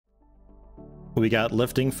We got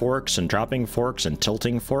lifting forks and dropping forks and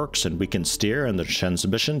tilting forks, and we can steer and the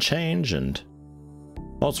transmission change and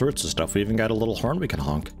all sorts of stuff. We even got a little horn we can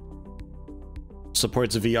honk.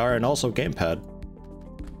 Supports VR and also gamepad.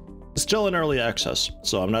 It's still in early access,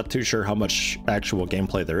 so I'm not too sure how much actual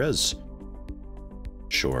gameplay there is.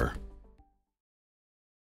 Sure.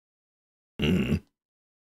 Could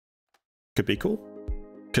be cool.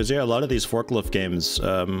 Because yeah, a lot of these forklift games,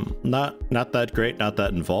 not that great, not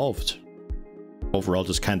that involved. Overall,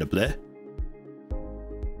 just kind of bleh.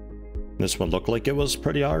 This one looked like it was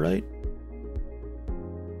pretty alright.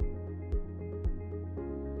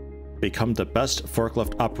 Become the best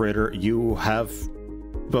forklift operator you have.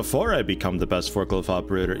 Before I become the best forklift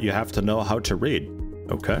operator, you have to know how to read.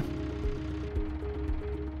 Okay.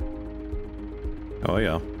 Oh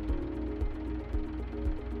yeah.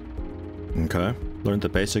 Okay. Learn the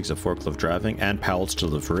basics of forklift driving and pallets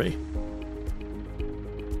delivery.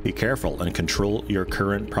 Be careful and control your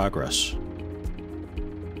current progress.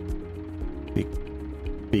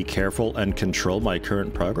 Be careful and control my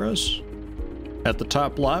current progress? At the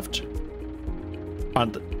top left?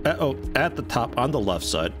 On the, at the top, on the left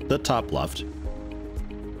side, the top left.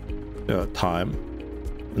 Time.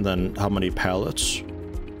 And then how many pallets?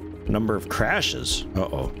 Number of crashes.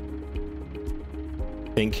 Uh-oh.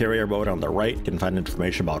 In carrier mode on the right, you can find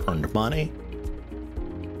information about earned money.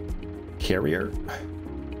 Carrier?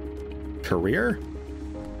 Career?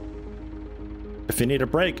 If you need a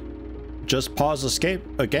break, just pause escape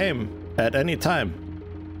a game at any time.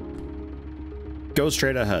 Go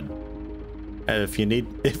straight ahead. And if you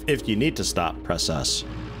need to stop, press S.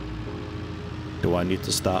 Do I need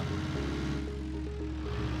to stop?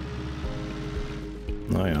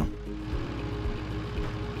 Oh yeah.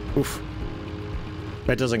 Oof.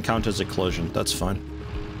 That doesn't count as a collision. That's fine.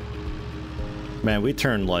 Man, we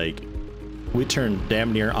turned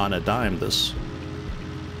damn near on a dime this.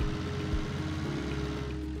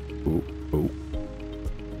 Ooh, ooh.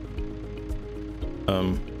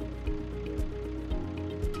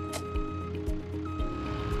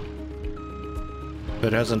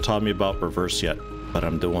 It hasn't taught me about reverse yet, but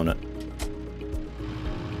I'm doing it.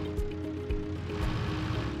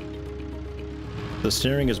 The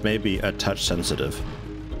steering is maybe a touch sensitive,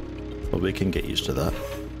 but we can get used to that.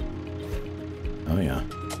 Oh yeah.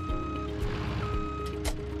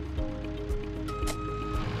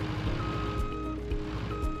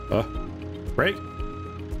 Brake.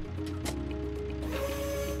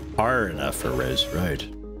 R and F for raise, right.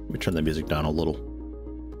 Let me turn the music down a little.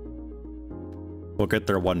 We'll get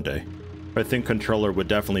there one day. I think controller would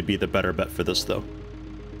definitely be the better bet for this though.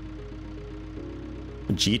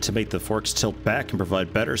 G to make the forks tilt back and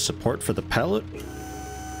provide better support for the pallet.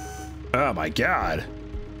 Oh my god.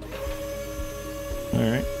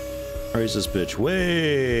 Alright. Raise this bitch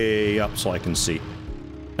way up so I can see.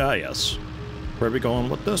 Ah yes. Where are we going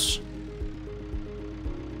with this?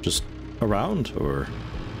 Just around, or?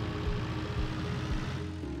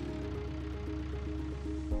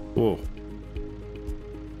 Whoa.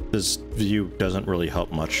 This view doesn't really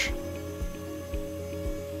help much.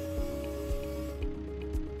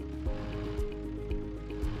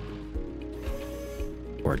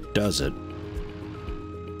 Or does it?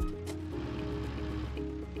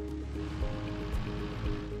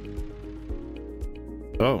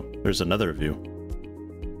 Oh, there's another view.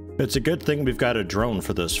 It's a good thing we've got a drone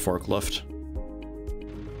for this forklift.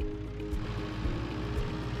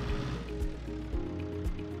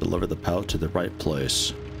 Deliver the pallet to the right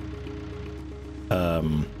place.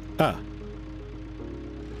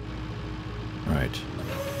 Right.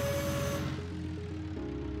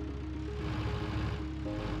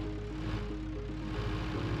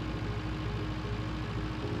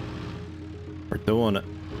 We're doing it.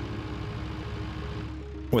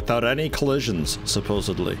 Without any collisions,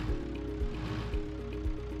 supposedly.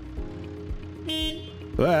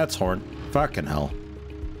 That's horn. Fucking hell.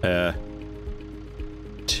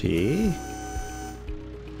 T?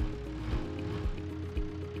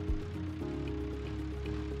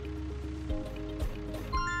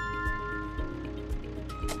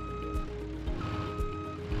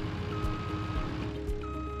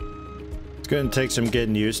 It's gonna take some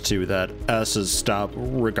getting used to that S's stop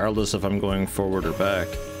regardless if I'm going forward or back.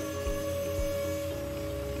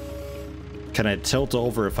 Can I tilt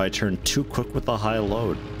over if I turn too quick with a high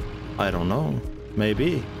load? I don't know.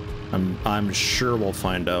 Maybe. I'm sure we'll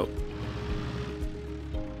find out.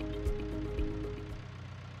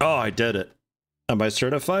 Oh, I did it. Am I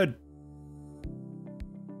certified?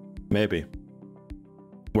 Maybe.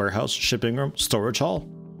 Warehouse, shipping room, storage hall.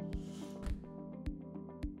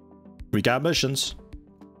 We got missions.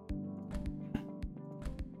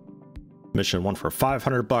 Mission 1 for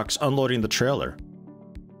 500 bucks, unloading the trailer.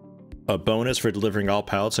 A bonus for delivering all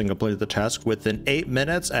pallets and completing the task within 8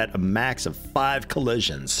 minutes at a max of 5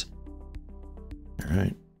 collisions. All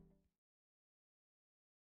right.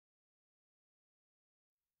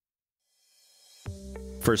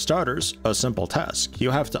 For starters, a simple task.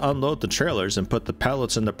 You have to unload the trailers and put the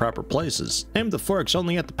pallets in the proper places. Aim the forks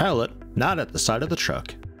only at the pallet, not at the side of the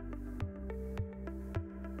truck.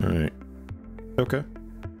 Alright. Okay.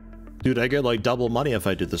 Dude, I get like double money if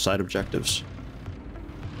I do the side objectives.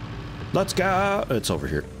 Let's go! It's over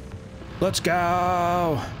here. Let's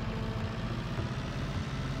go!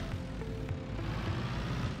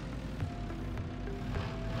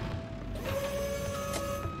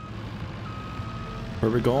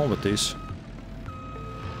 Where are we going with these?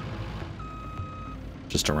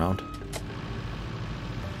 Just around.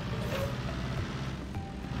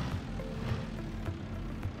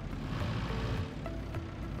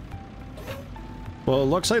 Well, it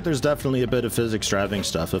looks like there's definitely a bit of physics driving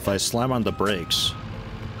stuff. If I slam on the brakes,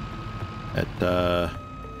 it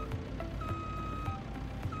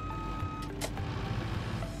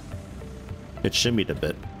shimmied a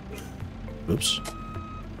bit. Oops.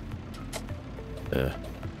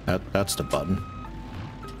 That's the button.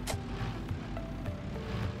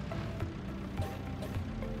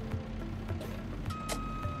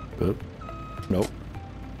 Oop. Nope.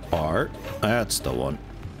 R. That's the one.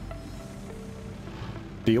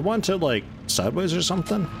 Do you want to, like, sideways or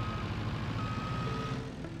something?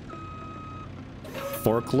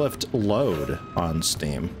 Forklift load on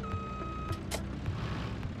Steam.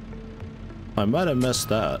 I might have missed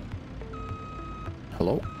that.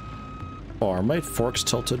 Hello? Oh, are my forks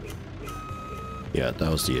tilted? Yeah,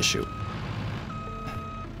 that was the issue.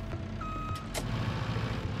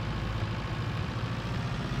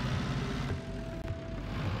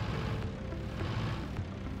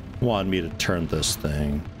 Want me to turn this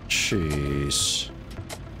thing? Jeez.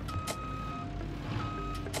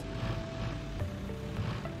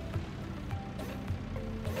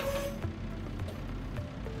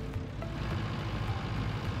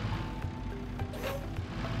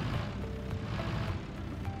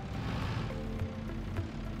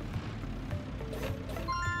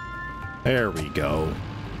 There we go.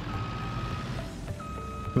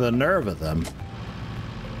 The nerve of them.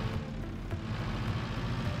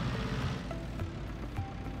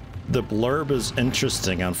 The blurb is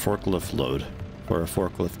interesting on forklift load for a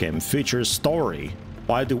forklift game. Features story.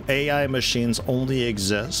 Why do AI machines only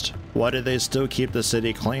exist? Why do they still keep the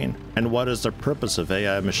city clean? And what is the purpose of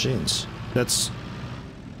AI machines? That's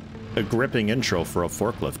a gripping intro for a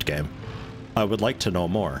forklift game. I would like to know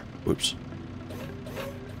more. Oops.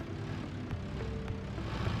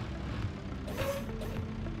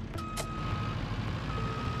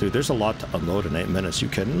 Dude, there's a lot to unload in 8 minutes. You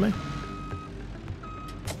kidding me?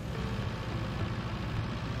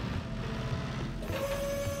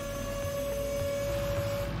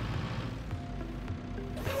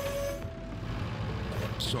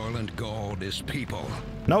 Soylent God is people.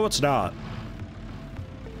 No, it's not.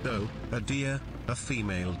 Oh, a deer, a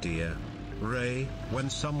female deer. Ray, when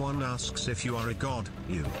someone asks if you are a god,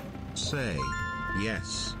 you say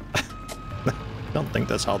yes. I don't think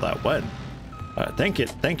that's how that went. Thank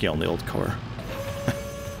you on the old core.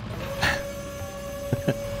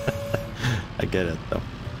 I get it though.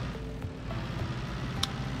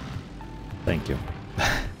 Thank you.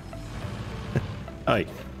 Alright.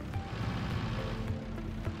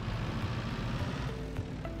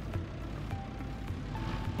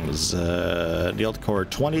 It was the old core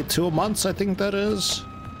 22 months, I think that is.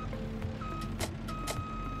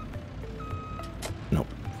 Nope.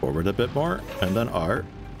 Forward a bit more, and then R.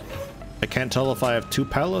 I can't tell if I have 2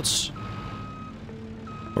 pallets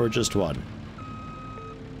or just 1.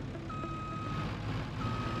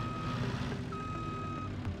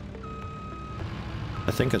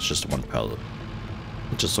 I think it's just 1 pallet.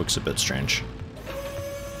 It just looks a bit strange.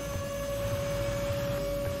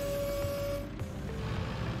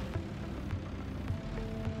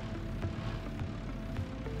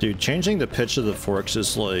 Dude, changing the pitch of the forks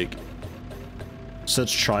is like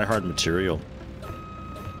such try-hard material.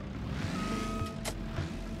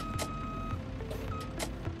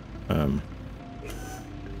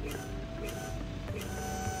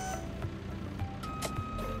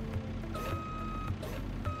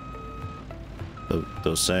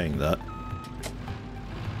 Though saying that,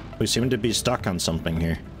 we seem to be stuck on something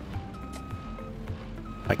here.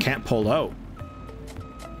 I can't pull out.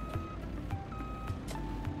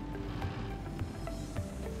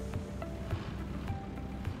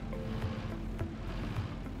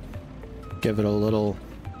 Give it a little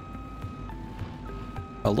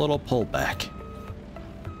A little pullback.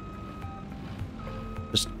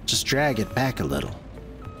 Just drag it back a little.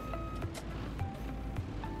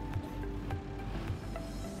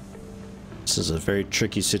 This is a very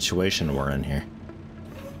tricky situation we're in here.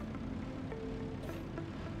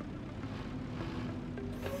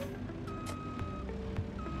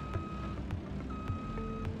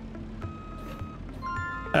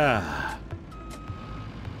 Ah.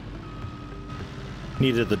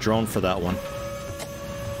 Needed the drone for that one.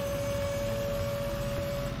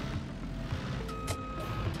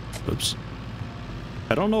 Oops.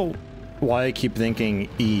 I don't know why I keep thinking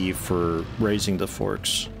E for raising the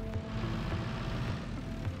forks.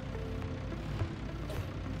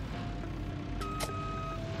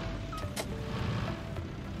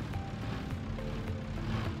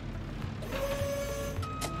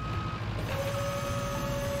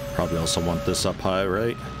 Probably also want this up high,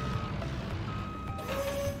 right?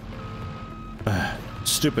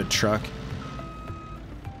 Stupid truck.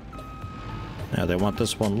 Yeah, they want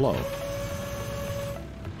this one low.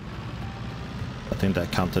 I think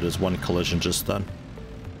that counted as one collision just then.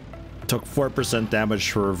 Took 4%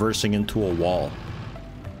 damage for reversing into a wall.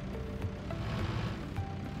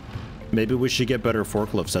 Maybe we should get better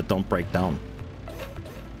forklifts that don't break down.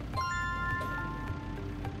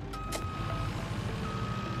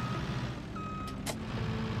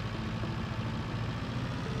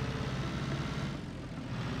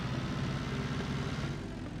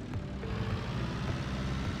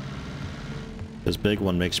 This big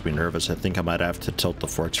one makes me nervous. I think I might have to tilt the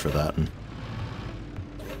forks for that.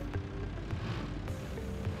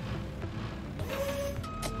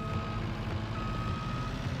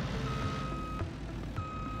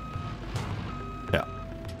 Yeah.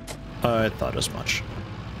 I thought as much.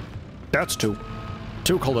 That's two.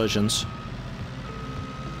 Two collisions.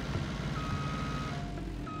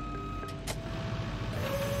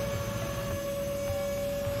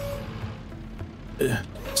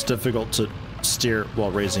 It's difficult to steer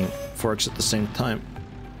while raising forks at the same time.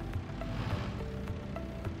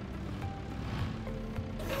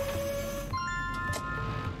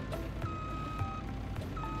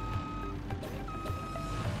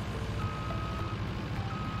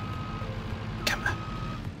 Come on.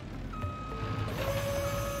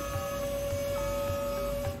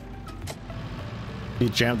 You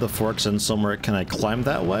jammed the forks in somewhere. Can I climb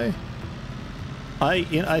that way?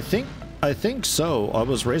 I think so. I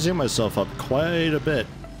was raising myself up quite a bit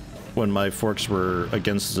when my forks were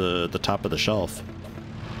against the top of the shelf.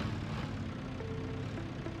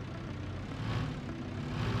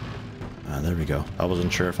 There we go. I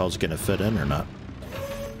wasn't sure if I was gonna fit in or not.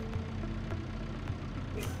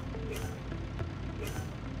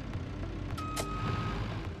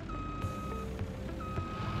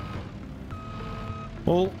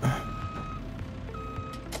 Well,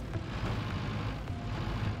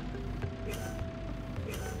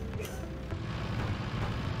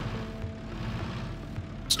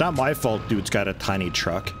 it's not my fault dude's got a tiny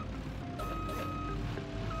truck.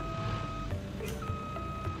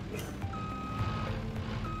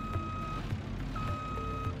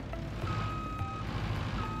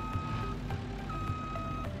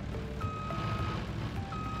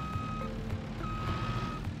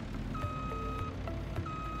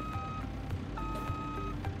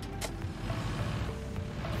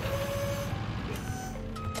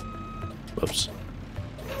 Whoops.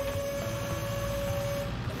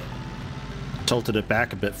 Tilted it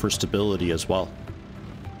back a bit for stability as well.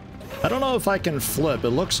 I don't know if I can flip. It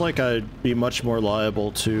looks like I'd be much more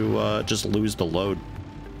liable to just lose the load.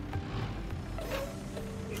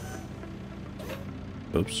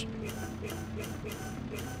 Oops.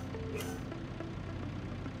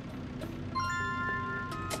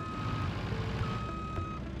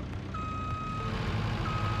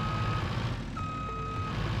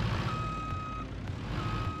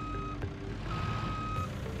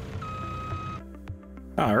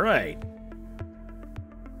 All right.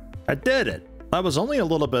 I did it. I was only a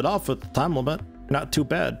little bit off with the time limit. Not too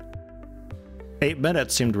bad. 8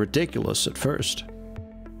 minutes seemed ridiculous at first,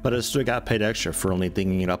 but I still got paid extra for only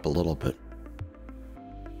digging it up a little bit.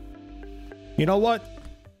 You know what?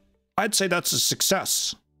 I'd say that's a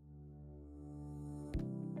success.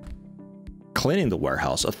 Cleaning the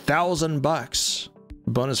warehouse, $1,000.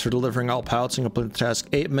 Bonus for delivering all pallets and complete the task.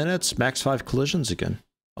 8 minutes, max 5 collisions again.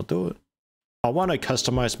 I'll do it. I want to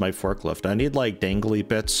customize my forklift. I need like dangly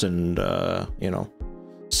bits and, you know,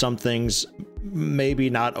 some things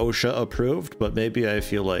maybe not OSHA approved, but maybe I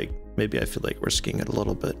feel like risking it a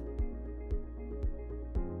little bit.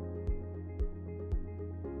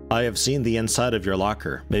 I have seen the inside of your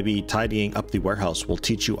locker. Maybe tidying up the warehouse will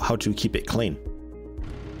teach you how to keep it clean.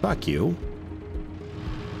 Fuck you.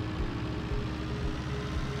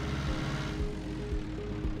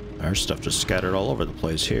 Our stuff just scattered all over the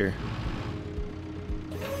place here.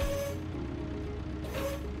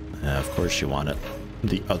 Of course you want it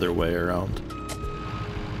the other way around.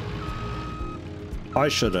 I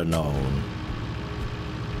should have known.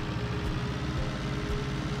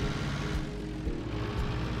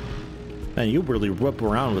 Man, you really whip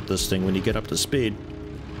around with this thing when you get up to speed.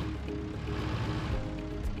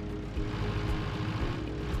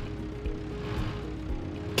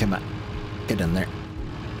 Come on, get in there.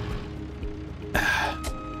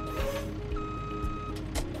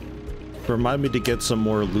 Remind me to get some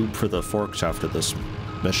more loot for the forks after this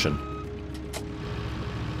mission.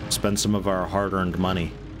 Spend some of our hard-earned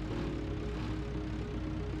money.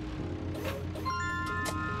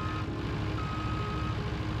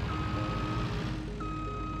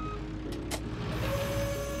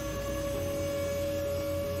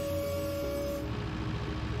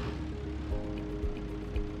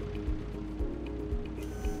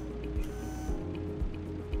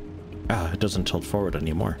 Ah, it doesn't tilt forward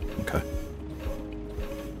anymore. Okay.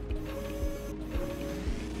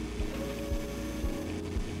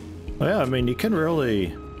 Well, yeah, I mean, you can really...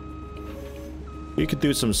 You could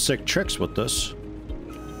do some sick tricks with this.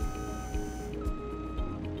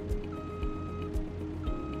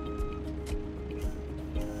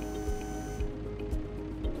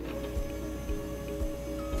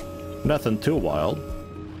 Nothing too wild.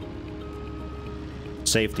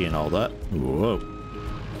 Safety and all that. Whoa.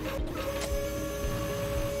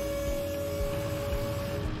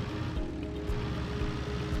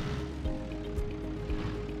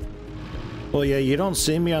 Well, yeah, you don't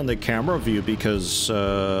see me on the camera view because,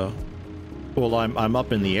 well, I'm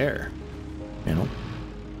up in the air, you know?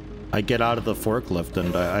 I get out of the forklift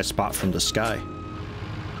and I spot from the sky.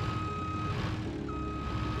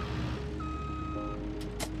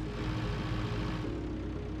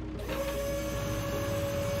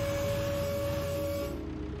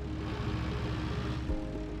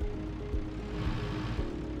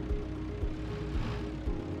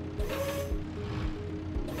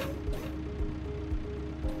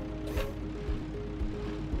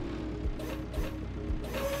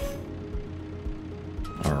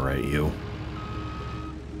 Alright, you.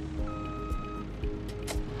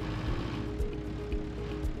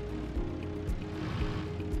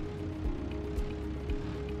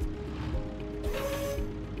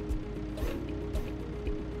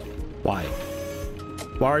 Why?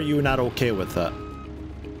 Why are you not okay with that?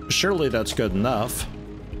 Surely that's good enough.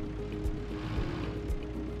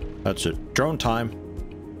 That's it. Drone time.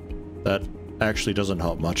 That actually doesn't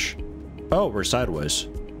help much. Oh, we're sideways.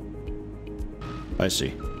 I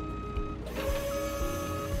see.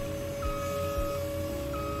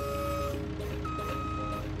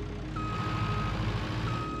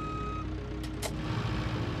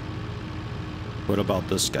 What about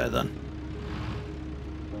this guy then?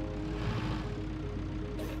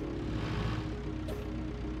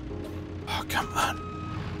 Oh, come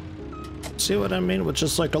on. See what I mean? With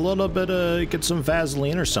just like a little bit of, get some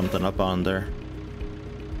Vaseline or something up on there.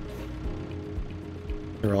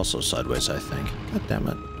 You're also sideways, I think. God damn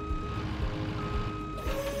it.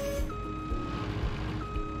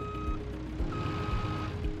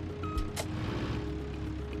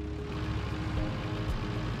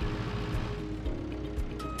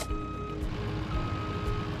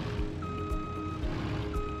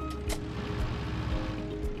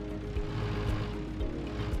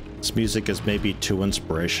 This music is maybe too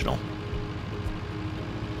inspirational.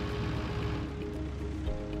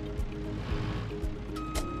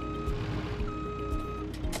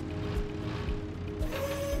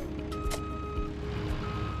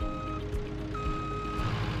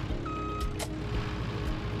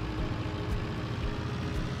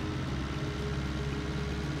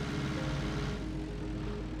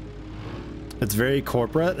 It's very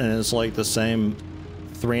corporate, and it's like the same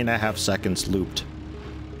 3.5 seconds looped.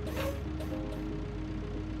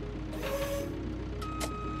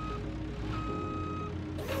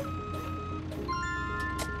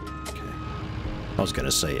 Okay. I was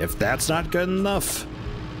gonna say, if that's not good enough,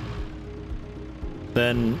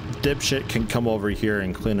 then dipshit can come over here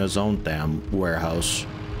and clean his own damn warehouse.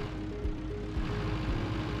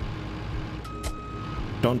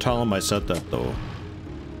 Don't tell him I said that, though.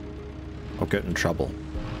 I'll get in trouble.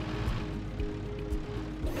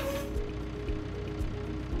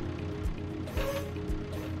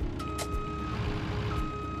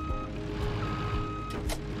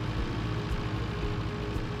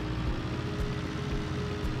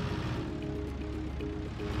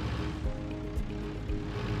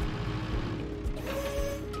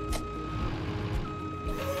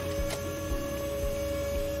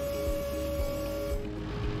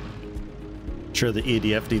 sure the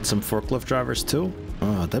EDF needs some forklift drivers too.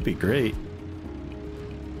 Oh, that'd be great.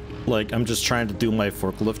 Like, I'm just trying to do my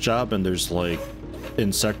forklift job and there's like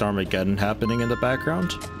Insect Armageddon happening in the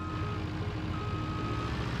background.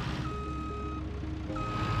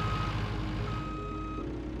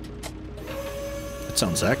 That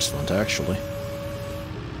sounds excellent, actually.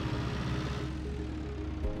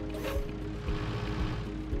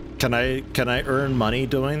 Can I earn money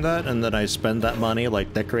doing that and then I spend that money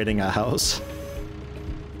like decorating a house?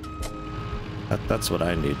 That's what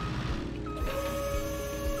I need.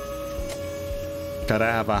 Gotta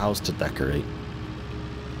have a house to decorate.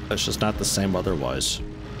 It's just not the same otherwise.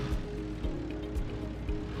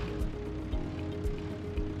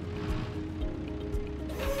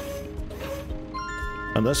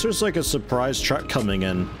 Unless there's like a surprise truck coming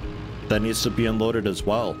in that needs to be unloaded as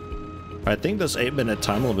well. I think this 8-minute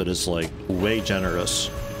time limit is like way generous.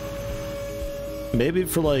 Maybe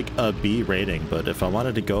for like a B rating, but if I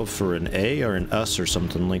wanted to go for an A or an S or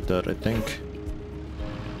something like that, I think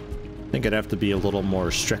I'd have to be a little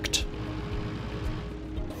more strict.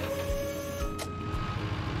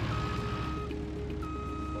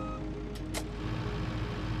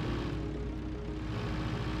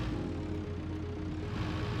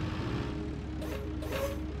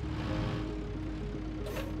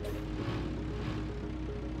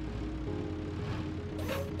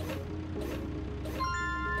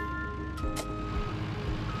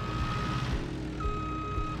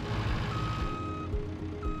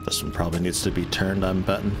 This one probably needs to be turned, I'm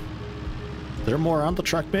betting. There more on the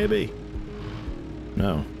truck, maybe?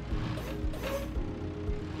 No.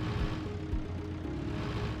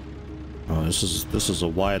 Oh, this is a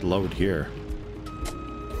wide load here.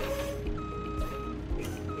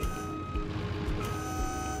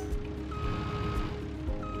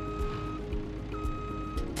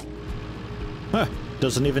 Huh,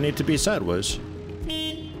 doesn't even need to be sideways.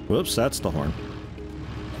 Whoops, that's the horn.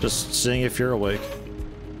 Just seeing if you're awake.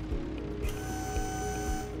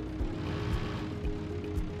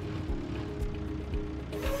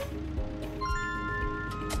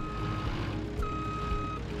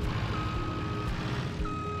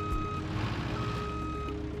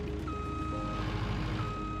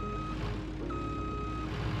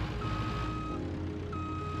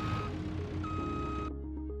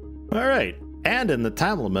 Alright, and in the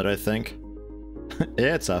time limit, I think.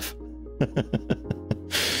 Yeah, it's F.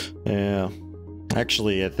 Yeah.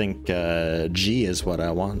 Actually, I think G is what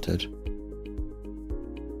I wanted.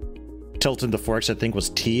 Tilting the forks, I think,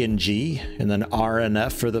 was T and G, and then R and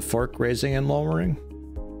F for the fork raising and lowering.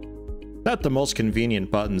 Not the most convenient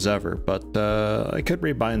buttons ever, but I could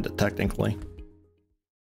rebind it technically.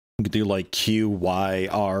 You could do like Q, Y,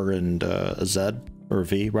 R, and Z, or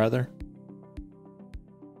V, rather.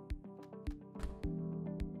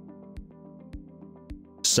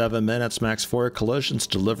 "7 minutes, max 4 collisions,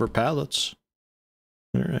 deliver pallets."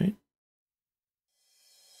 Alright.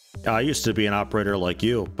 I used to be an operator like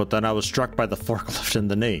you, but then I was struck by the forklift in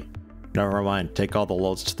the knee. Never mind, take all the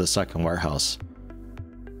loads to the second warehouse.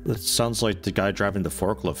 It sounds like the guy driving the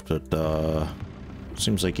forklift, but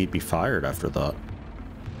seems like he'd be fired after that.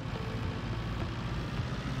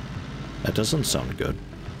 That doesn't sound good.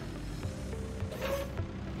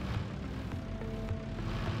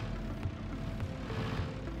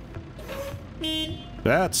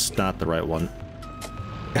 That's not the right one.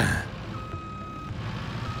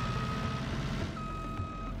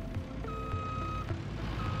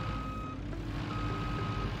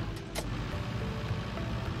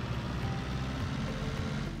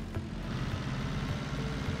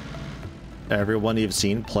 Everyone you've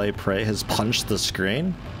seen play Prey has punched the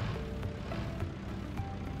screen?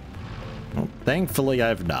 Well, thankfully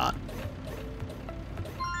I've not.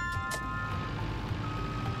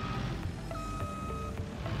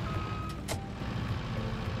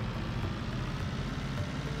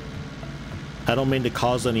 I don't mean to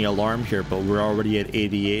cause any alarm here, but we're already at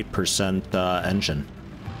 88% engine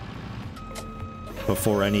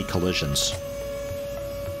before any collisions.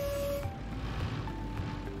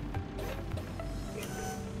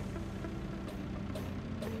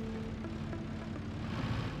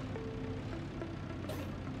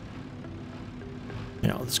 You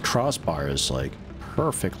know, this crossbar is like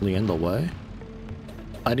perfectly in the way.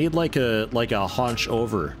 I need like a haunch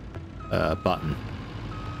over button.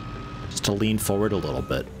 Just to lean forward a little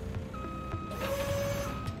bit.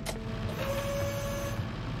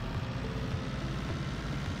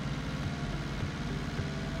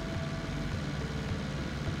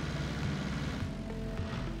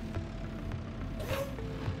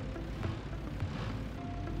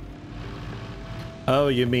 Oh,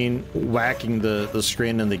 you mean whacking the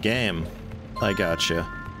screen in the game? I gotcha.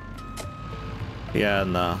 Yeah,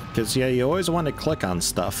 no. Because, yeah, you always want to click on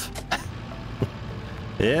stuff.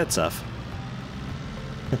 Yeah, it's tough.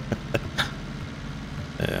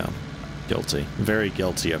 Yeah. Guilty. Very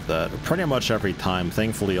guilty of that. Pretty much every time.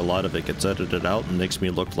 Thankfully, a lot of it gets edited out and makes me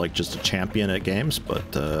look like just a champion at games,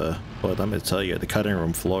 but let me tell you, the cutting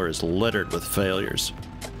room floor is littered with failures.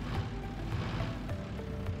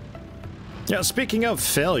 Yeah, speaking of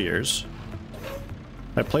failures,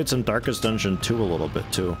 I played some Darkest Dungeon 2 a little bit,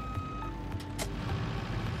 too.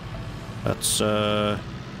 That's,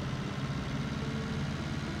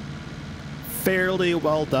 fairly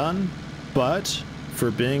well done, but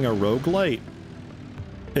for being a roguelite,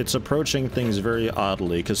 it's approaching things very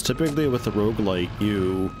oddly, because typically with a roguelite,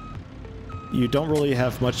 you don't really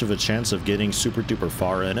have much of a chance of getting super duper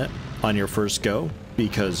far in it on your first go,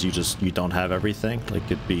 because you don't have everything. Like,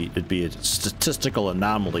 it'd be a statistical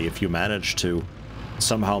anomaly if you manage to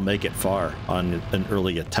somehow make it far on an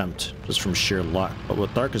early attempt, just from sheer luck. But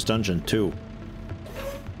with Darkest Dungeon 2,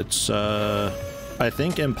 it's, I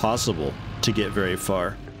think, impossible to get very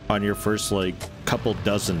far on your first, like, couple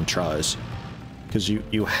dozen tries. Because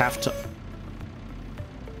you have to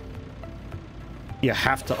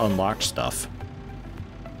unlock stuff.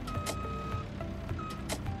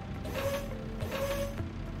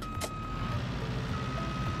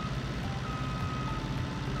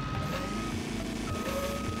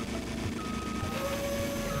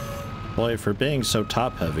 Boy, for being so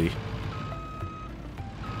top heavy.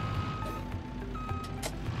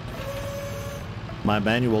 My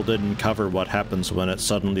manual didn't cover what happens when it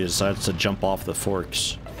suddenly decides to jump off the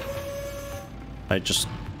forks.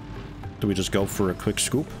 Do we just go for a quick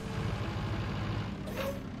scoop?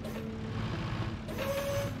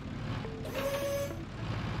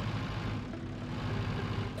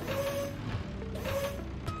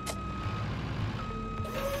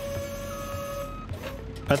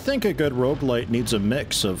 I think a good roguelite needs a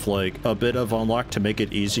mix of, like, a bit of unlock to make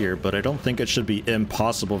it easier, but I don't think it should be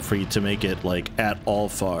impossible for you to make it, like, at all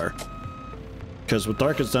far. Because with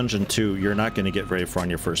Darkest Dungeon 2, you're not going to get very far on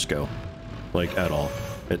your first go. Like, at all.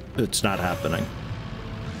 It's not happening.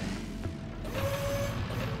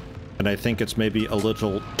 And I think it's maybe a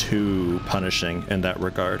little too punishing in that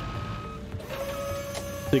regard.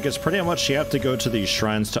 Because pretty much you have to go to these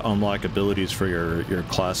shrines to unlock abilities for your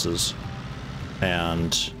classes.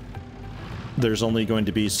 And there's only going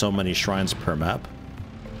to be so many shrines per map.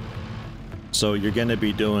 So you're going to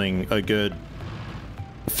be doing a good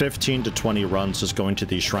 15 to 20 runs just going to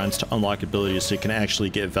these shrines to unlock abilities so you can actually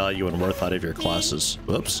get value and worth out of your classes.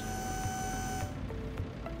 Whoops.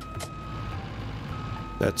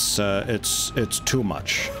 That's, it's too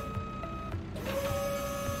much.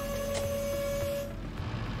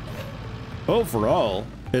 Overall,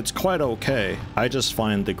 it's quite okay. I just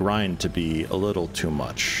find the grind to be a little too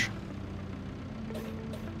much.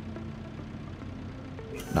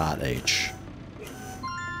 Not H.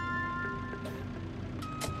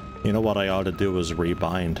 You know what I ought to do is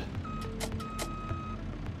rebind.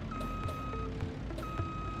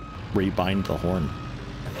 Rebind the horn.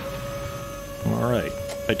 Alright.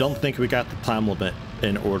 I don't think we got the time limit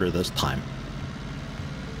in order this time.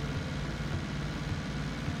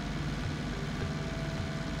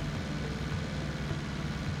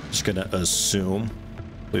 Just gonna assume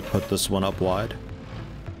we put this one up wide.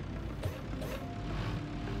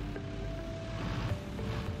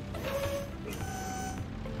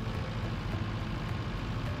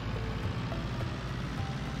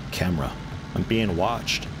 Camera. I'm being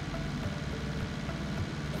watched.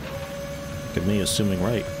 Look at me assuming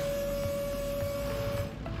right.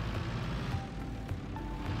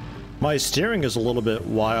 My steering is a little bit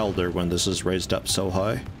wilder when this is raised up so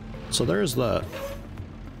high. So there's that.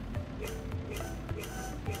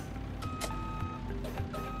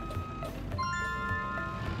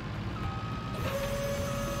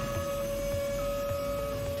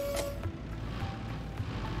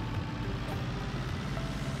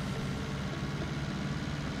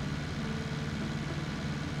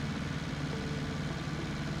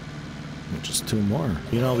 Just two more.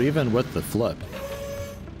 You know, even with the flip,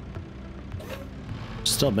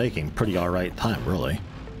 still making pretty alright time, really.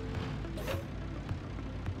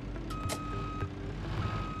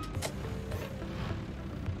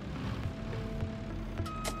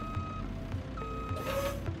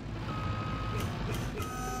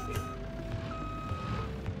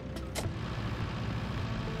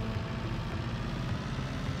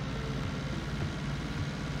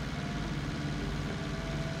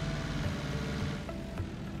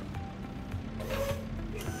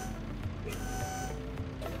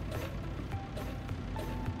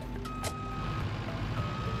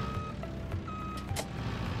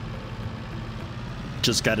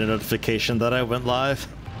 Just got a notification that I went live.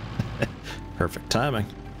 Perfect timing.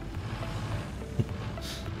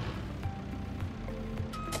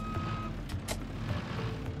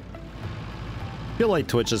 I feel like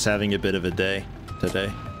Twitch is having a bit of a day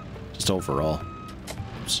today, just overall.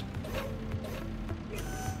 Oops.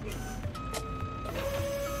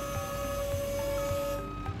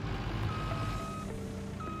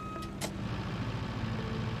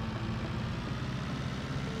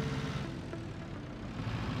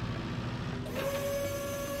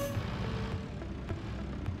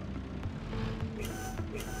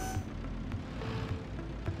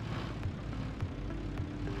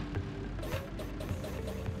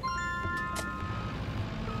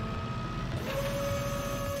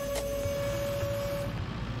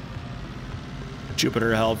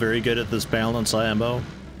 Jupiter Hell, very good at this balance IMO.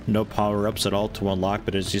 No power-ups at all to unlock,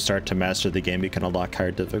 but as you start to master the game, you can unlock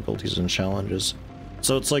higher difficulties and challenges.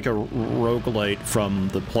 So it's like a roguelite from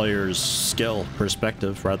the player's skill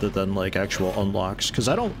perspective, rather than like actual unlocks. Because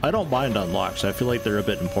I don't mind unlocks. I feel like they're a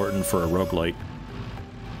bit important for a roguelite.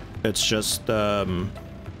 It's just I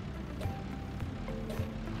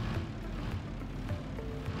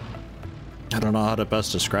don't know how to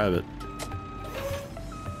best describe it.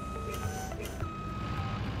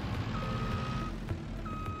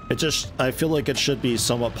 I feel like it should be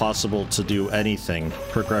somewhat possible to do anything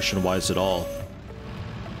progression-wise at all.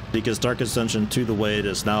 Because Darkest Dungeon 2, the way it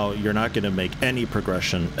is now, you're not going to make any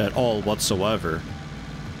progression at all whatsoever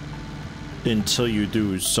until you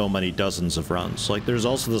do so many dozens of runs. Like, there's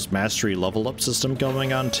also this mastery level up system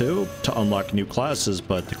going on too, to unlock new classes,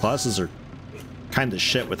 but the classes are kind of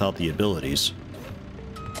shit without the abilities.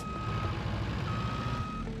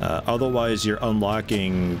 Otherwise, you're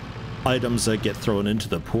unlocking items that get thrown into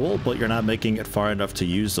the pool, but you're not making it far enough to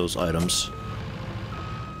use those items.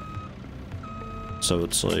 So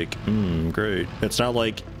it's like, great. It's not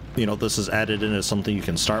like, you know, this is added in as something you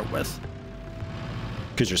can start with.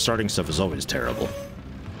 Because your starting stuff is always terrible.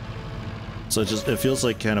 So it feels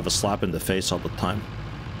like kind of a slap in the face all the time.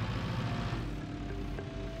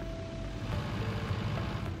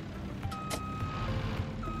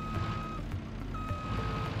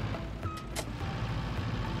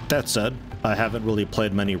 That said, I haven't really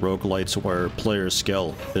played many roguelites where player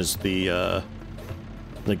skill is the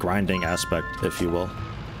grinding aspect, if you will.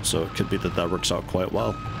 So it could be that that works out quite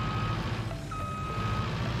well.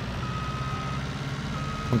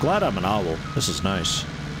 I'm glad I'm an owl. This is nice.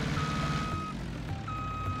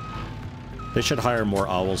 They should hire more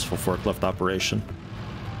owls for Forklift Operation.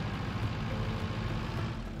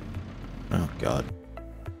 Oh, God.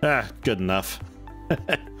 Ah, good enough.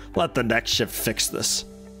 Let the next shift fix this.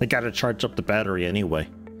 I gotta charge up the battery anyway.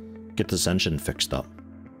 Get this engine fixed up.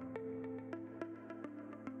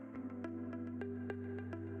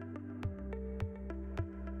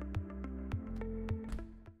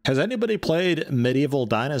 Has anybody played Medieval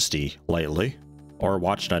Dynasty lately? Or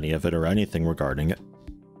watched any of it or anything regarding it?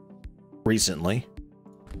 Recently?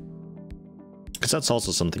 Because that's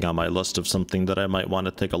also something on my list of something that I might want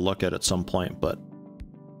to take a look at some point, but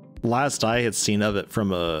last I had seen of it from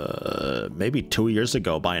maybe 2 years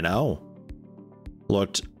ago by now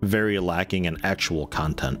looked very lacking in actual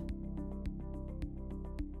content.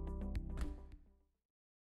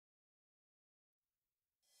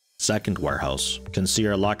 Second warehouse. Can see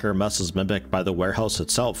your locker messes mimicked by the warehouse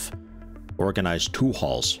itself. Organize 2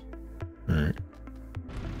 halls. Alright.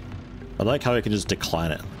 I like how I can just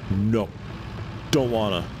decline it. No. Don't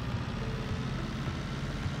wanna.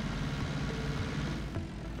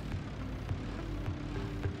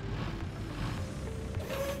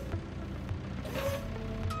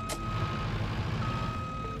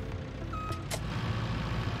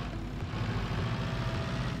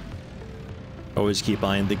 Always keep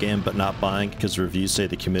buying the game, but not buying because reviews say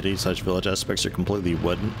the community/village aspects are completely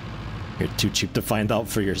wooden. You're too cheap to find out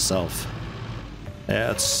for yourself.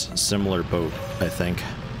 Yeah, it's a similar boat, I think.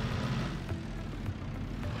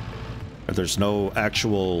 There's no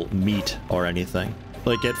actual meat or anything.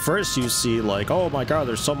 Like, at first you see, like, oh my god,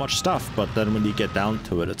 there's so much stuff, but then when you get down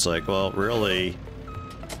to it, it's like, well, really,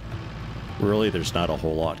 there's not a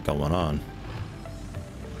whole lot going on.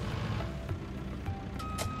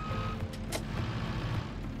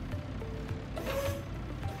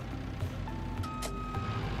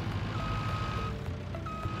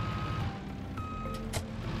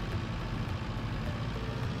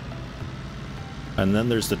 And then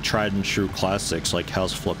there's the tried and true classics like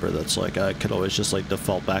House Flipper that's like, I could always just like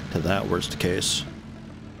default back to that worst case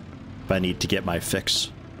if I need to get my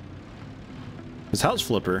fix. Because House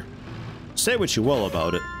Flipper, say what you will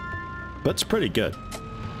about it, but it's pretty good.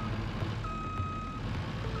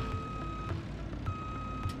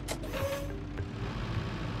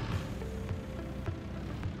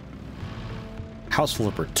 House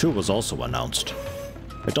Flipper 2 was also announced.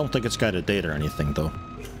 I don't think it's got a date or anything, though.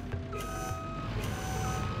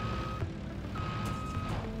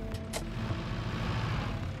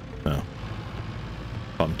 Oh.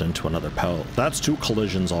 Bumped into another pallet. That's 2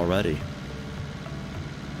 collisions already.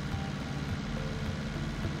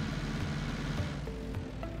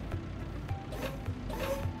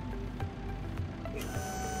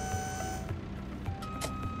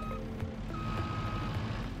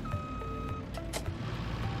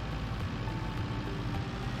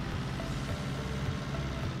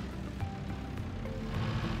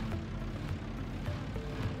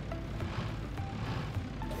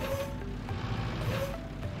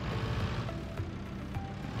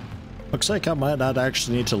 Looks like I might not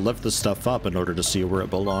actually need to lift this stuff up in order to see where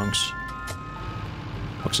it belongs.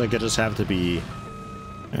 Looks like I just have to be,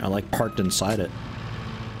 you know, like parked inside it.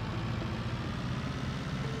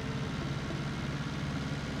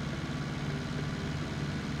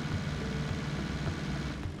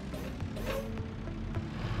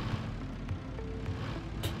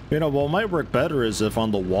 You know, what might work better is if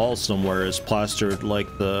on the wall somewhere is plastered like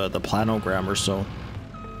the planogram or so.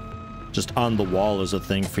 Just on the wall is a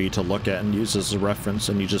thing for you to look at and use as a reference,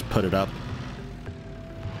 and you just put it up.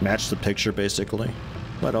 Match the picture, basically.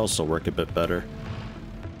 Might also work a bit better.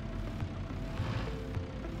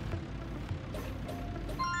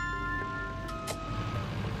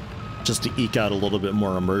 Just to eke out a little bit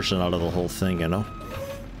more immersion out of the whole thing, you know?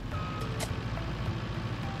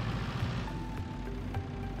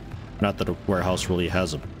 Not that a warehouse really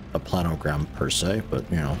has a planogram per se, but,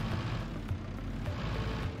 you know.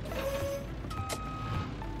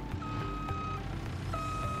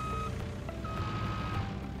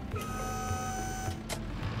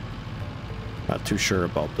 Not too sure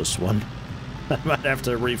about this one. I might have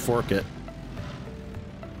to refork it.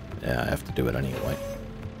 Yeah, I have to do it anyway.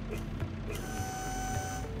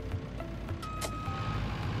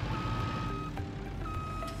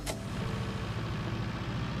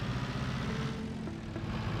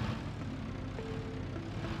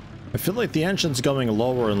 I feel like the engine's going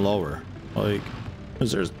lower and lower. Like,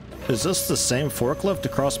 is this the same forklift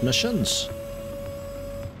across missions?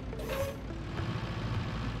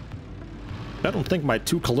 I don't think my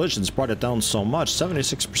 2 collisions brought it down so much.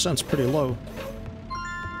 76% is pretty low.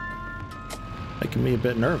 Making me a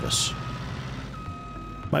bit nervous.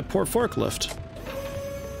 My poor forklift.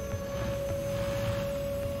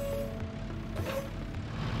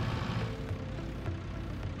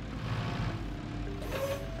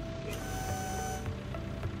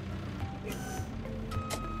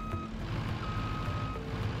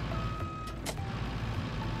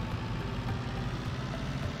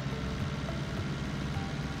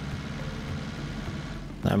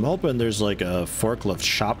 I'm hoping there's like a forklift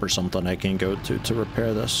shop or something I can go to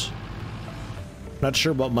repair this. Not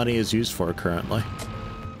sure what money is used for currently.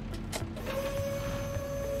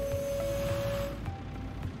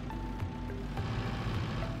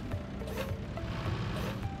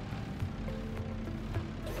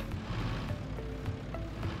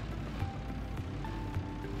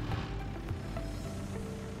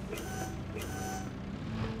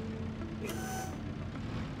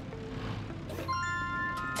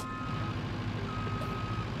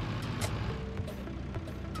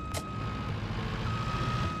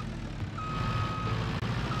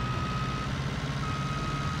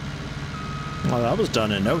 Well, that was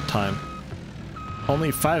done in no time. Only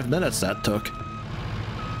 5 minutes that took.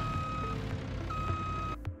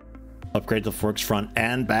 Upgrade the forks front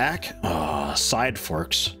and back? Oh, side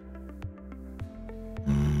forks.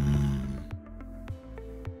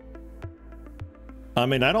 I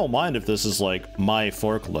mean, I don't mind if this is like my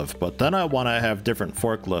forklift, but then I want to have different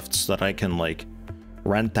forklifts that I can like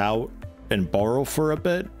rent out and borrow for a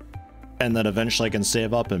bit. And then eventually I can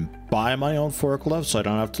save up and buy my own forklift so I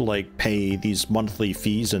don't have to like pay these monthly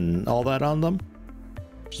fees and all that on them.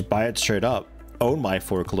 Just buy it straight up, own my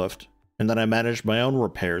forklift, and then I manage my own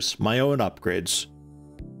repairs, my own upgrades.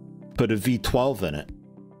 Put a V12 in it.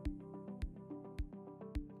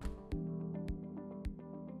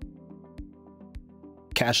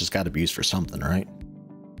 Cash has got to be used for something, right?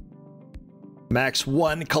 Max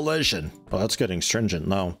 1 collision. Oh, that's getting stringent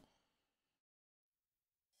now.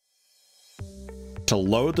 To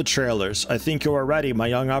load the trailers. I think you are ready, my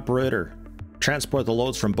young operator. Transport the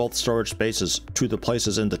loads from both storage spaces to the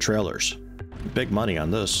places in the trailers. Big money on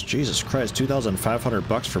this. Jesus Christ, 2,500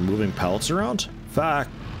 bucks for moving pallets around?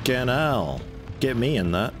 Fucking hell. Get me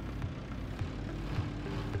in that.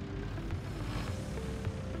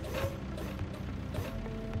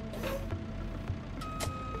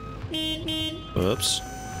 Oops.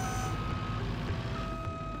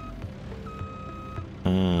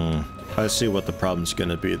 I see what the problem's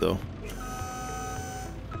gonna be, though.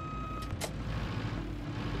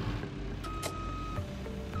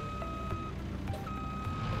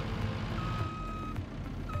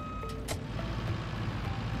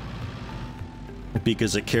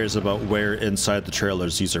 Because it cares about where inside the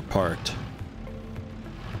trailers these are parked.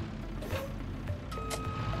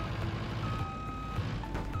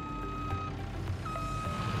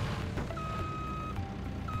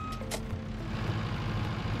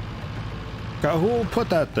 God, who put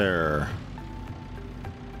that there?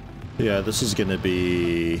 Yeah, this is gonna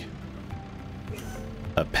be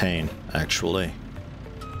a pain, actually.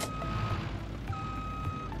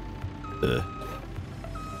 Ugh.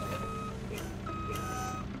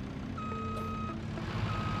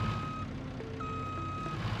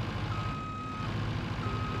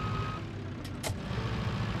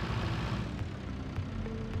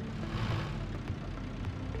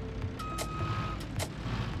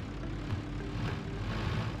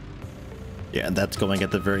 Yeah, and that's going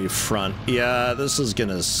at the very front. Yeah, this is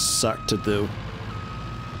gonna suck to do.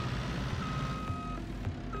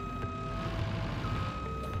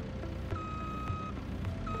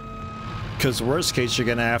 Because worst case, you're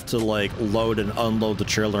gonna have to like load and unload the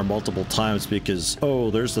trailer multiple times because,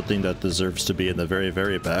 oh, there's the thing that deserves to be in the very,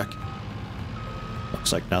 very back.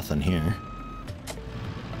 Looks like nothing here.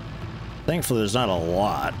 Thankfully, there's not a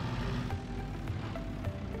lot.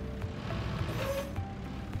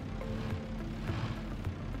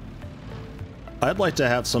 I'd like to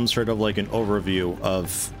have some sort of like an overview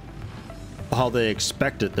of how they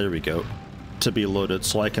expect it, there we go, to be loaded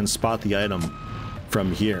so I can spot the item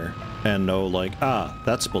from here and know like, ah,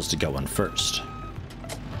 that's supposed to go in first.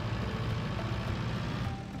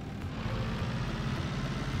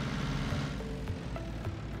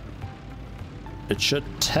 It should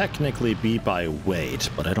technically be by weight,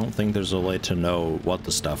 but I don't think there's a way to know what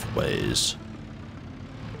the stuff weighs.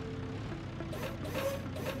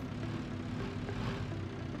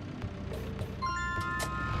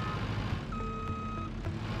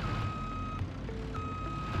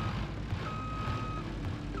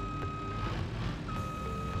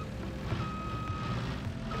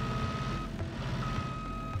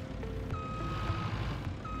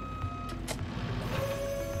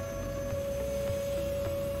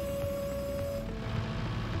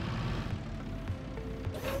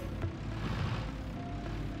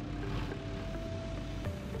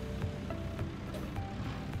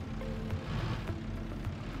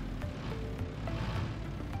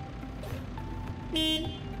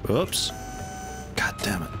 Oops. God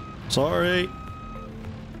damn it. Sorry.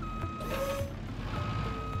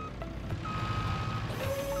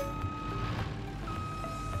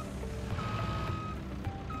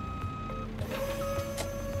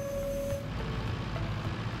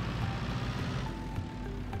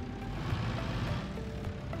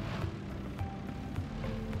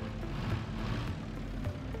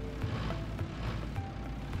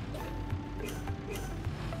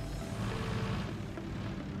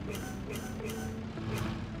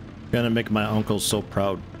 Gonna make my uncle so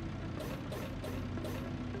proud.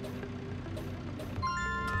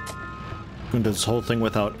 Doing this whole thing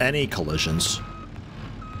without any collisions.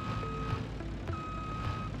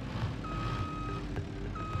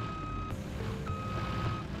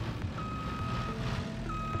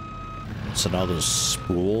 So now there's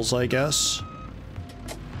spools, I guess.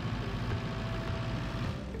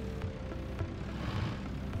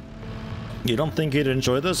 You don't think you'd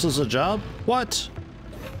enjoy this as a job? What?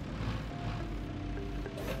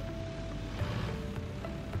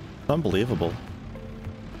 Unbelievable.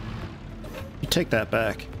 You take that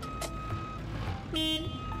back.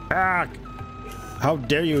 Ah! How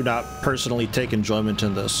dare you not personally take enjoyment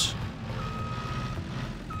in this?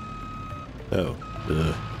 Oh.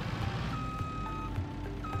 Ugh.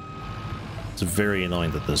 It's very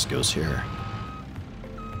annoying that this goes here.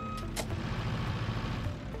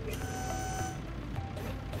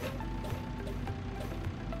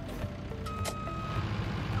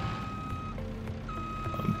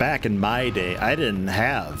 Back in my day, I didn't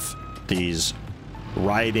have these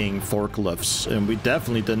riding forklifts, and we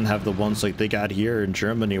definitely didn't have the ones like they got here in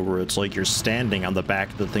Germany where it's like you're standing on the back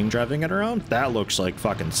of the thing driving it around. That looks like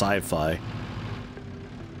fucking sci-fi.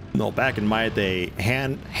 No, back in my day,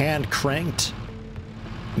 hand cranked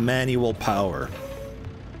manual power.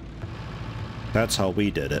 That's how we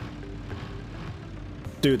did it.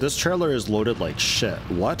 Dude, this trailer is loaded like shit.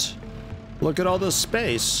 What? Look at all this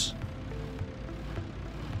space.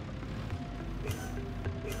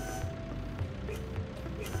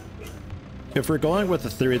 If we're going with the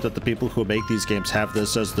theory that the people who make these games have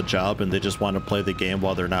this as the job and they just want to play the game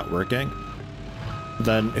while they're not working,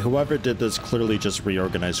 then whoever did this clearly just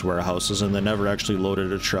reorganized warehouses and they never actually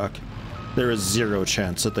loaded a truck. There is zero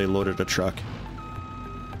chance that they loaded a truck.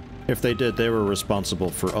 If they did, they were responsible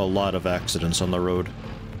for a lot of accidents on the road.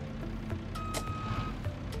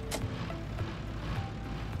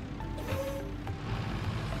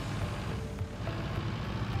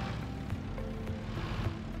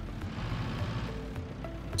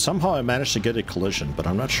 Somehow I managed to get a collision, but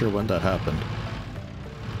I'm not sure when that happened.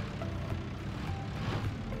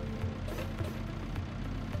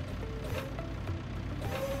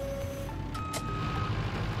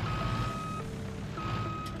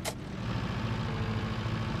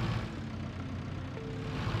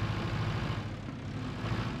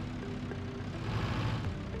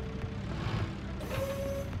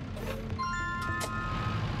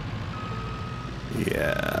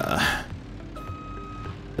 Yeah.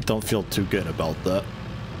 I don't feel too good about that.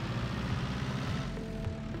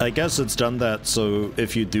 I guess it's done that so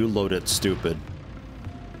if you do load it stupid,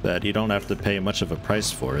 that you don't have to pay much of a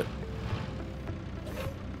price for it.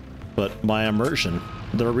 But my immersion,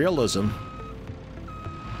 the realism,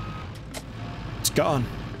 it's gone.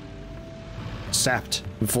 Sapped,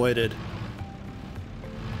 voided.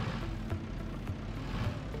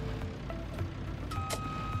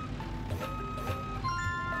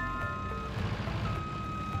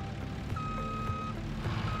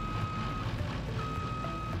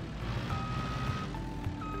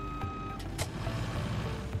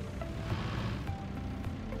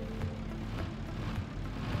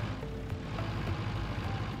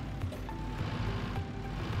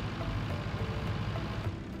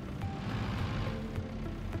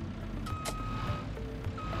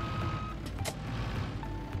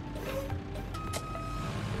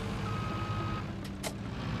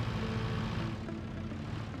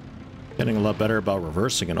 Getting a lot better about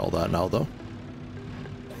reversing and all that now, though.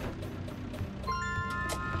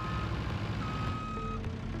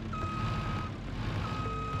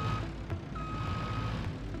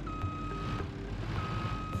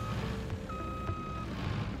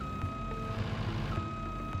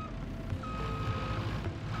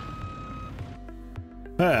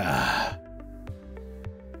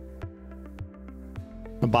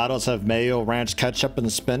 The bottles have mayo, ranch, ketchup,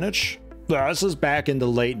 and spinach. This is back in the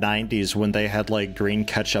late 90s when they had like green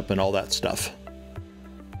ketchup and all that stuff.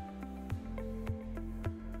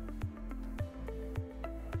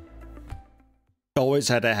 Always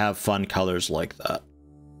had to have fun colors like that.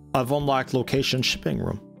 I've unlocked location shipping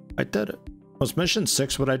room. I did it. Was mission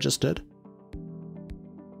 6 what I just did?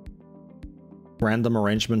 Random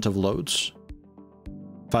arrangement of loads.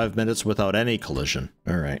 5 minutes without any collision.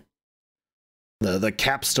 Alright. The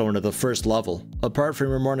capstone of the first level. Apart from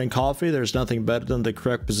your morning coffee, there's nothing better than the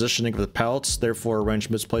correct positioning of the pallets, therefore arrange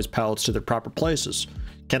misplaced pallets to their proper places.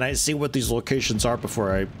 Can I see what these locations are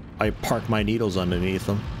before I park my needles underneath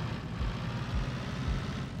them?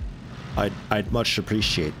 I'd much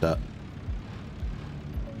appreciate that.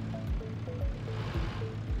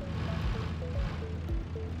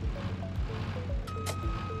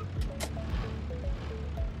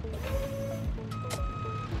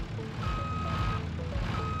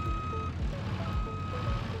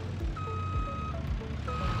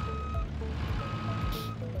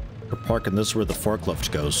 We're parking this where the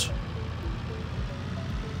forklift goes.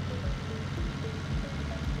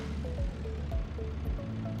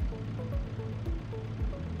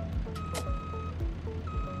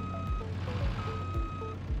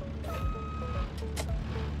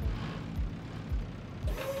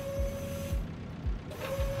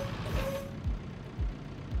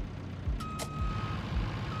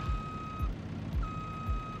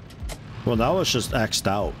 Well, now it's just X'd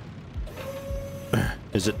out.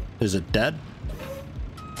 Is it dead?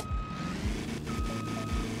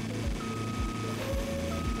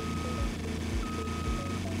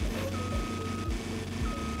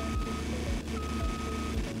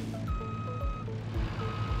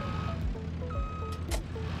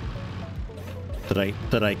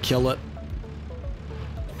 Did I kill it?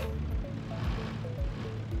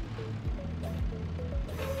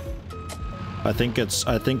 I think it's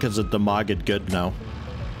a demogged good now.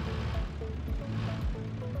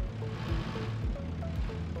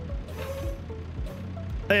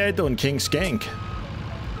 Hey, how you doing, King Skank?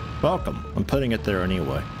 Welcome. I'm putting it there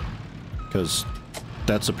anyway. Because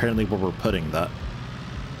that's apparently where we're putting that.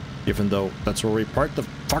 Even though that's where we park the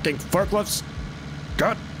fucking forklifts.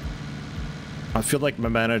 God! I feel like my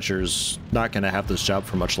manager's not gonna have this job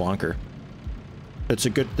for much longer. It's a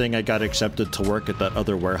good thing I got accepted to work at that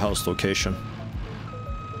other warehouse location.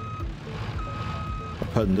 I'm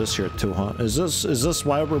putting this here too, huh? Is this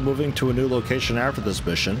why we're moving to a new location after this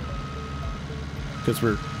mission? Because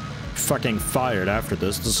we're fucking fired after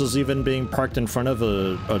this. This is even being parked in front of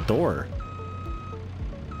a door.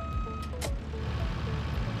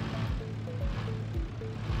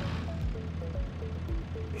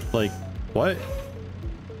 Like, what?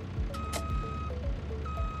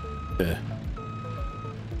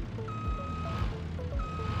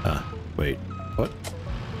 Wait, what?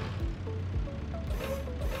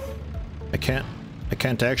 I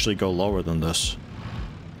can't actually go lower than this.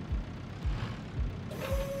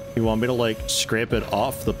 You want me to, like, scrape it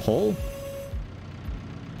off the pole?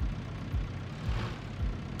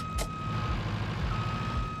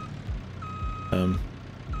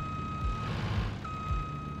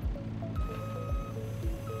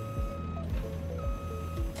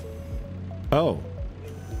 Oh.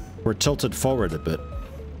 We're tilted forward a bit.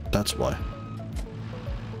 That's why.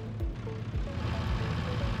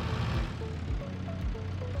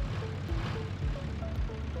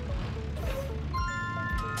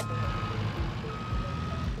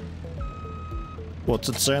 What's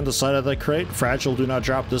it say on the side of the crate? Fragile, do not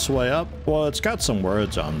drop this way up? Well, it's got some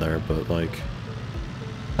words on there, but like...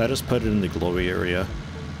 I just put it in the glowy area.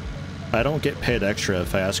 I don't get paid extra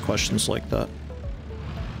if I ask questions like that.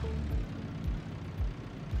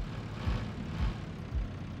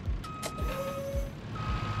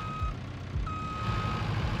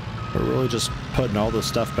 We're really just putting all this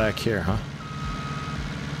stuff back here, huh?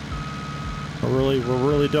 We're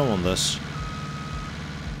really doing this.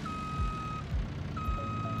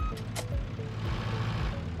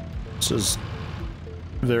 This is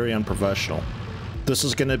very unprofessional. This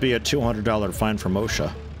is going to be a $200 fine from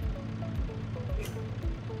OSHA.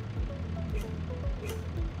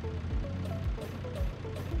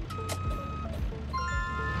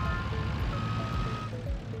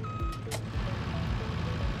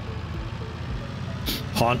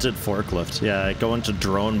 Haunted forklift. Yeah, I go into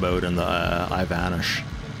drone mode and I vanish.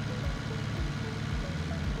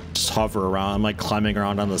 Just hover around. I'm like climbing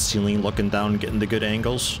around on the ceiling, looking down, getting the good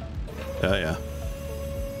angles. Yeah.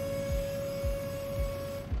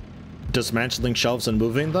 Dismantling shelves and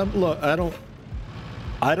moving them? Look, I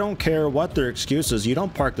don't care what their excuse is. You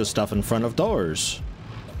don't park this stuff in front of doors.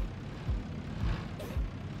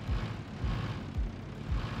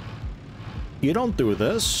 You don't do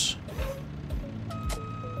this.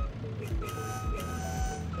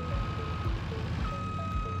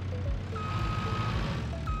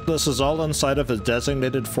 This is all inside of a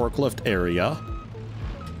designated forklift area.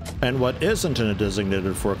 And what isn't in a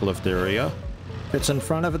designated forklift area, it's in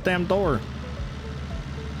front of a damn door.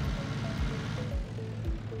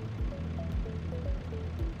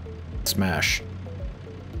 Smash.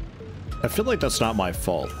 I feel like that's not my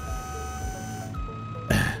fault.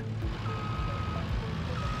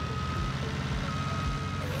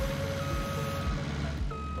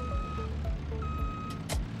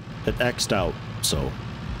 It X'd out, so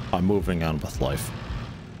I'm moving on with life.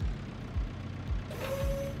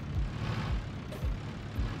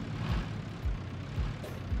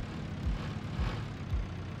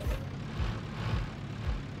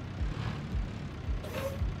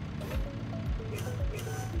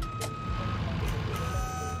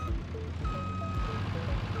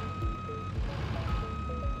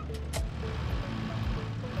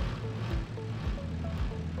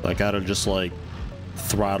 I gotta just like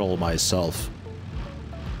throttle myself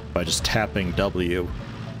by just tapping W.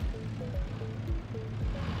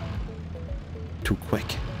 Too quick.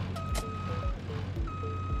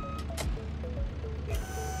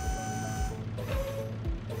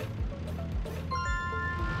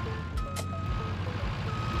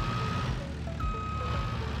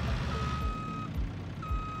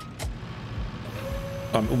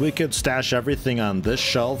 We could stash everything on this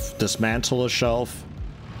shelf, dismantle a shelf,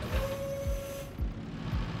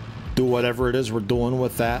 do whatever it is we're doing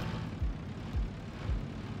with that.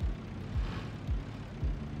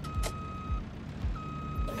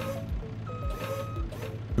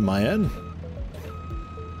 Am I in?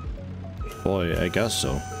 Boy, I guess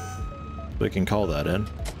so. We can call that in.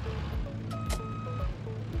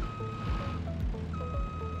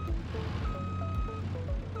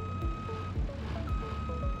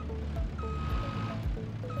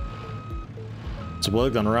 It's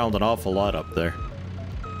wiggling around an awful lot up there.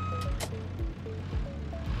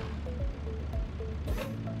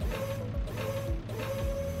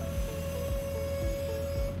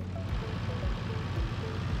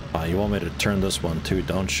 You want me to turn this one too,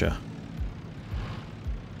 don't you?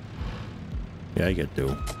 Yeah, I get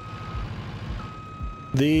to.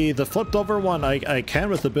 The flipped over one, I can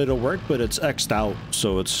with a bit of work, but it's X'd out,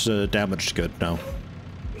 so it's damaged good now.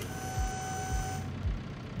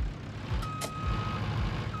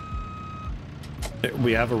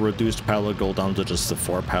 We have a reduced pallet goal down to just the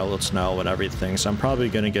 4 pallets now and everything, so I'm probably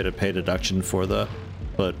going to get a pay deduction for that,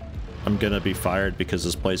 but I'm going to be fired because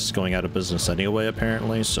this place is going out of business anyway,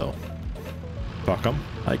 apparently, so fuck them,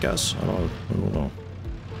 I guess. I don't know.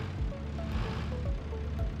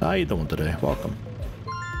 How you doing today? Welcome.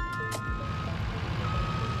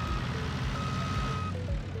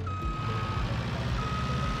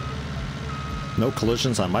 No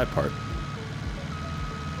collisions on my part.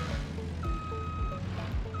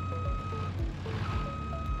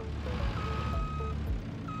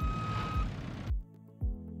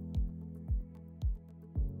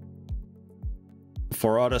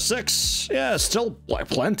 Four out of 6. Yeah, still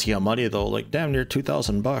plenty of money though, like damn near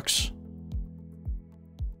 2,000 bucks.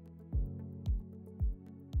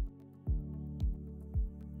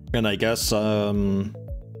 And I guess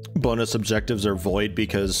bonus objectives are void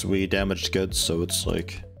because we damaged goods, so it's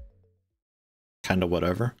like kind of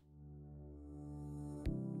whatever.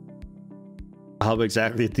 How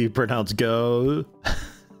exactly do you pronounce go?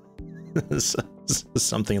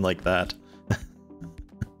 Something like that.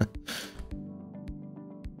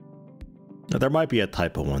 There might be a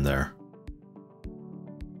typo in there.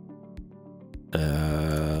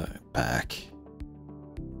 Back.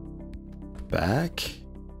 Back?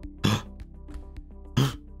 Huh.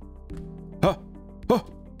 Oh.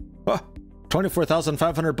 Oh.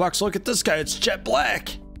 24,500 bucks. Look at this guy. It's jet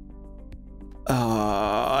black.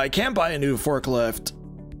 I can't buy a new forklift.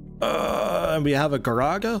 And we have a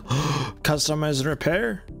Garaga. Customize and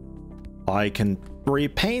repair. I can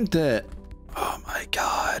repaint it. Oh my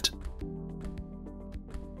god.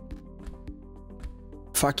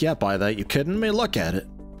 Fuck yeah, buy that. You kidding me? Look at it.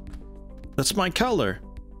 That's my color.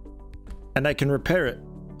 And I can repair it.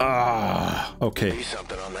 Ah, okay. See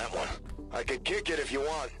something on that one. I could kick it if you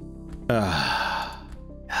want.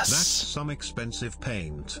 Yes. That's some expensive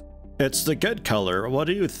paint. It's the good color. What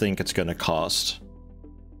do you think it's gonna cost?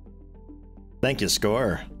 Thank you,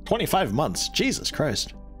 Score. 25 months. Jesus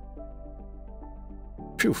Christ.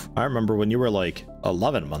 Phew. I remember when you were like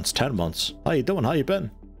 11 months, 10 months. How you doing? How you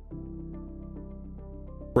been?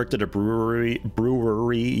 Worked at a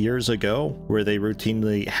brewery years ago where they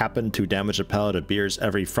routinely happened to damage a pallet of beers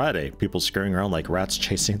every Friday. People scurrying around like rats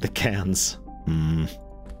chasing the cans.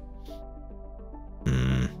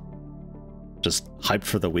 Just hyped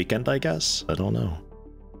for the weekend, I guess? I don't know.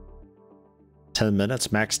 10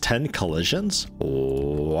 minutes, max 10 collisions?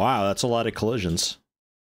 Wow, that's a lot of collisions.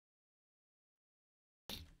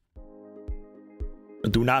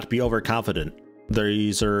 Do not be overconfident.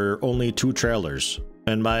 These are only 2 trailers.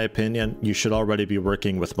 In my opinion, you should already be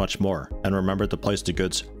working with much more, and remember to place the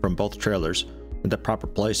goods from both trailers in the proper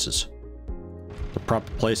places. The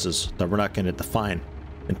proper places that we're not going to define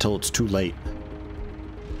until it's too late.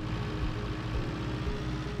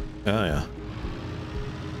 Oh yeah.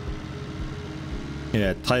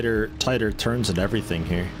 Yeah, tighter turns and everything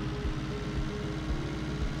here.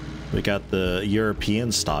 We got the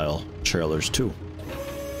European style trailers too.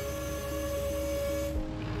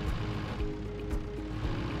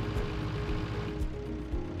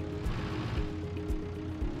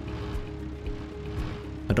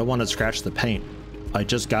 I don't want to scratch the paint. I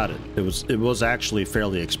just got it. It was actually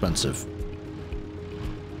fairly expensive.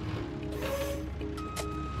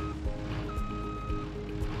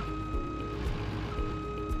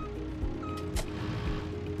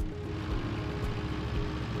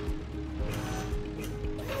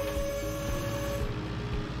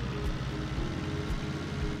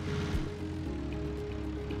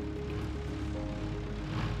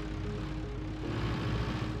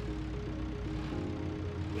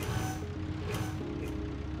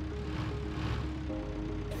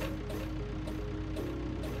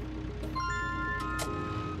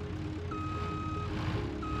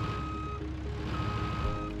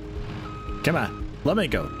 Come on, let me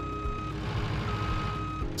go.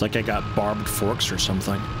 It's like I got barbed forks or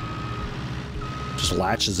something. Just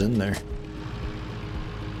latches in there.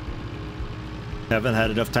 Haven't had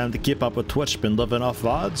enough time to keep up with Twitch, been living off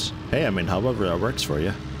VODs? Hey, I mean, however that works for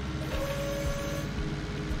you.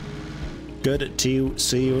 Good to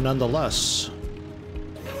see you nonetheless.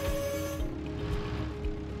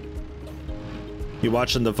 You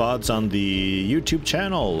watching the VODs on the YouTube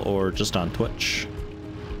channel or just on Twitch?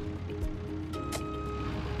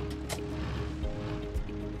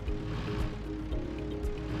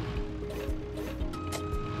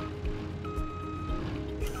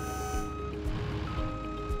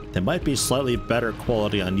 They might be slightly better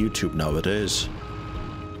quality on YouTube nowadays,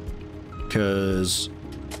 because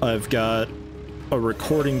I've got a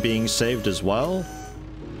recording being saved as well,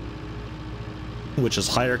 which is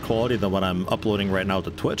higher quality than what I'm uploading right now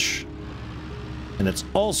to Twitch. And it's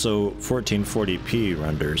also 1440p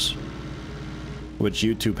renders, which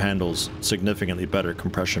YouTube handles significantly better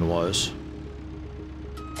compression-wise.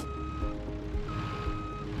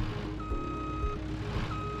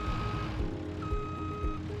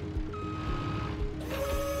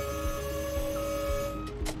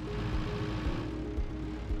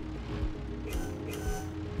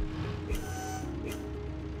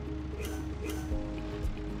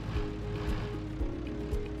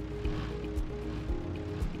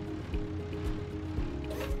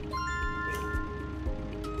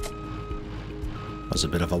 Was a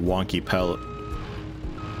bit of a wonky palette.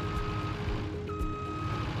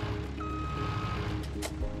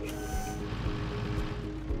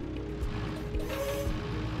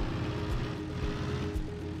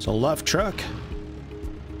 So left truck.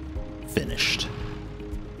 Finished.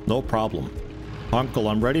 No problem. Uncle,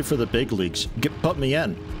 I'm ready for the big leagues. Put me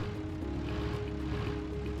in.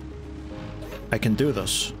 I can do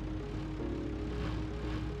this.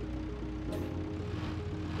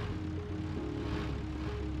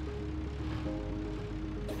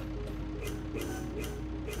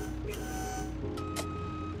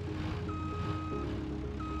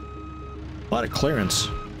 A lot of clearance.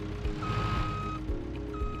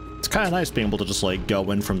 It's kind of nice being able to just like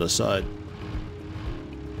go in from the side.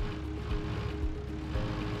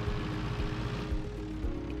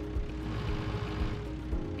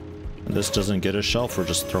 And this doesn't get a shelf, we're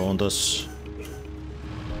just throwing this.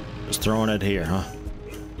 Just throwing it here, huh?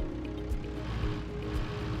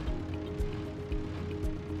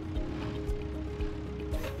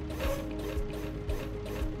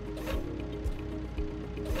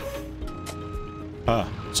 Ah,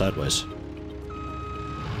 sideways.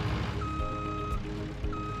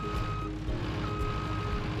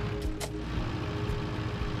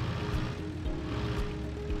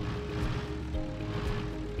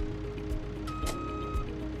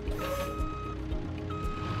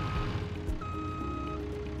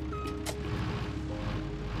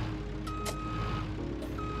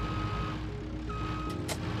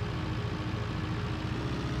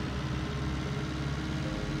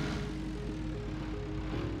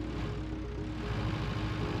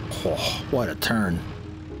 Oh, what a turn.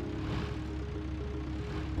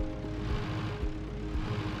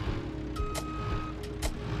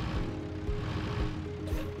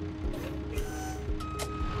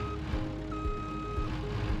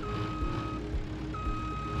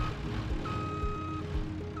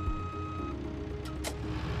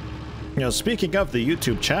 You know, speaking of the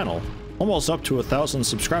YouTube channel, almost up to 1,000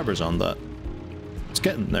 subscribers on that. It's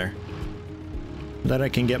getting there. Then I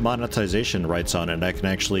can get monetization rights on it, and I can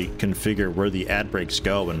actually configure where the ad breaks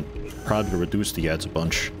go and probably reduce the ads a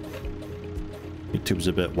bunch. YouTube's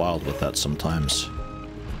a bit wild with that sometimes.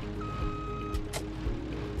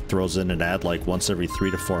 Throws in an ad like once every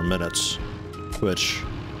 3 to 4 minutes, which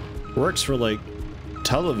works for like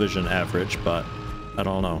television average, but I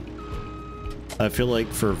don't know. I feel like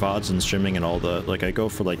for VODs and streaming and all the, like I go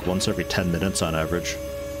for like once every 10 minutes on average.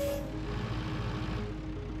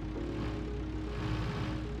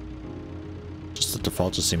 Just the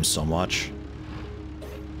default just seems so much.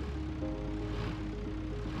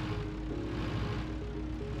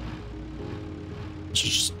 It's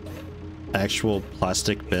just actual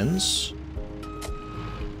plastic bins.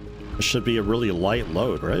 It should be a really light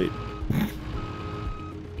load, right?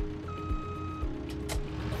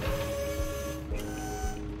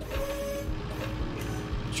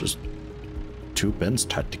 It's just 2 bins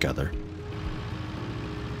tied together.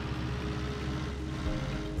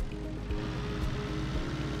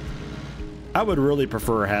 I would really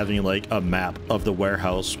prefer having like a map of the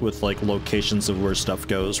warehouse with like locations of where stuff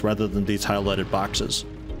goes rather than these highlighted boxes.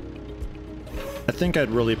 I think I'd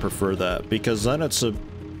really prefer that because then it's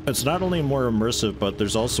not only more immersive, but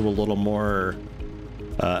there's also a little more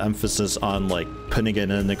emphasis on like putting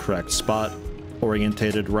it in the correct spot,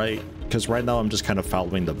 orientated right. Because right now I'm just kind of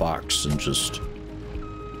following the box and just,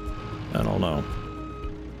 I don't know.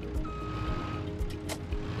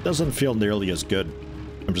 Doesn't feel nearly as good.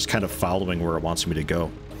 I'm just kind of following where it wants me to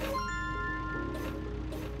go.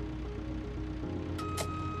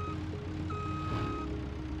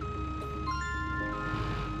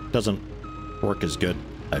 Doesn't work as good,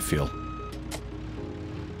 I feel.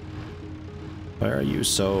 Why are you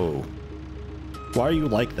so... Why are you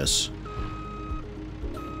like this?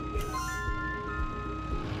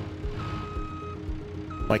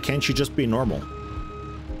 Why can't you just be normal?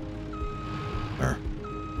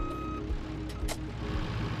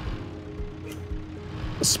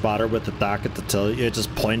 The spotter with the dock at the tail, you're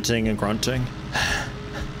just pointing and grunting.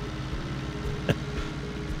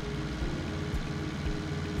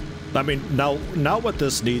 I mean, now what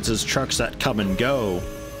this needs is trucks that come and go,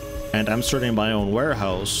 and I'm starting my own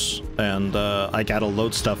warehouse, and I gotta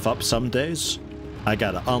load stuff up some days. I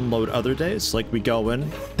gotta unload other days. Like, we go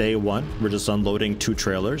in, day one, we're just unloading 2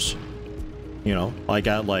 trailers. You know, I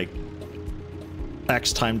got like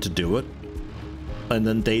X time to do it. And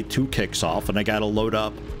then day 2 kicks off, and I gotta load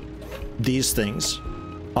up these things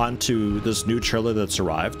onto this new trailer that's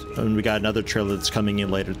arrived. And we got another trailer that's coming in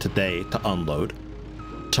later today to unload.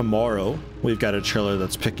 Tomorrow, we've got a trailer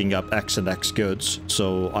that's picking up X and X goods,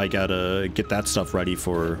 so I gotta get that stuff ready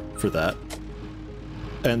for that.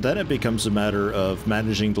 And then it becomes a matter of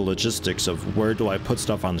managing the logistics of where do I put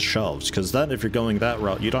stuff on the shelves, because then if you're going that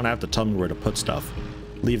route, you don't have to tell me where to put stuff.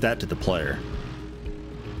 Leave that to the player.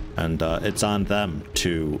 And it's on them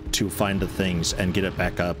to find the things and get it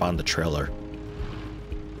back up on the trailer.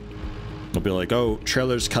 They'll be like, oh,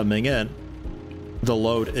 trailer's coming in. The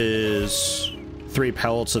load is 3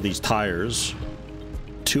 pallets of these tires,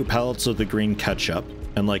 2 pallets of the green ketchup,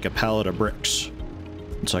 and like a pallet of bricks.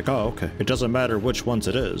 It's like, oh, okay. It doesn't matter which ones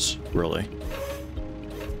it is, really.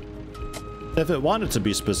 If it wanted to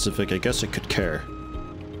be specific, I guess it could care.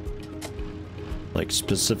 Like,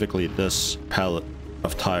 specifically this pallet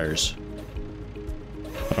of tires.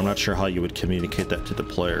 But I'm not sure how you would communicate that to the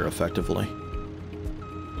player effectively.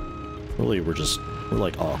 Really, we're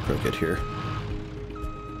like all crooked here.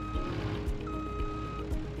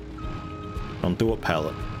 Don't do a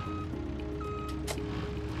pallet.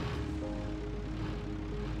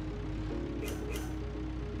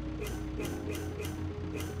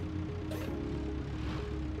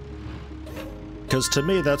 Because to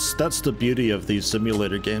me, that's the beauty of these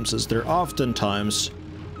simulator games, is they're oftentimes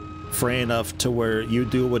free enough to where you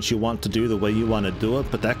do what you want to do the way you want to do it,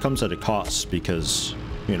 but that comes at a cost, because,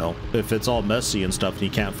 you know, if it's all messy and stuff and you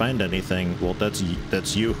can't find anything, well, that's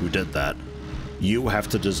you who did that. You have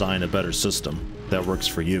to design a better system that works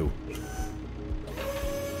for you.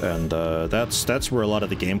 And that's where a lot of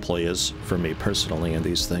the gameplay is for me personally in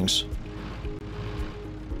these things.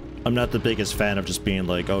 I'm not the biggest fan of just being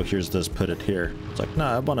like, oh, here's this, put it here. It's like,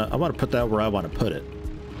 nah, I wanna put that where I want to put it.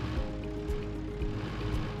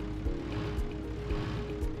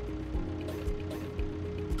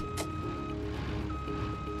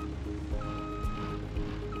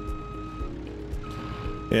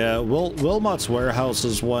 Yeah, Wilmot's Warehouse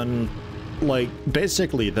is one, like,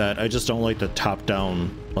 basically that. I just don't like the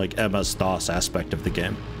top-down, like, MS-DOS aspect of the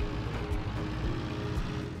game.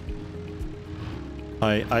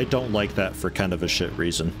 I don't like that for kind of a shit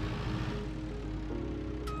reason.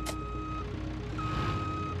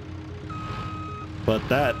 But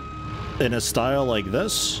that, in a style like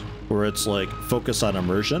this, where it's like, focus on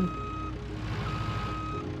immersion,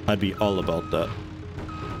 I'd be all about that.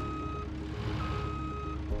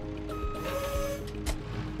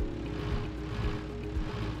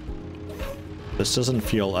 This doesn't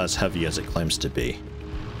feel as heavy as it claims to be.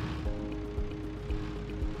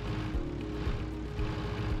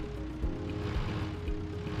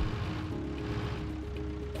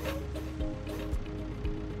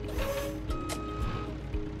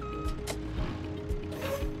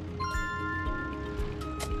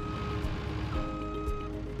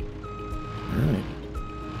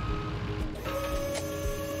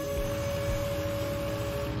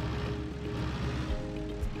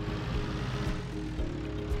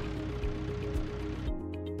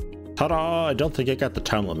 Ta-da! I don't think I got the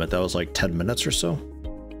time limit. That was like 10 minutes or so.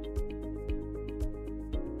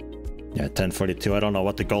 Yeah, 10:42. I don't know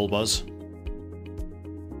what the goal was.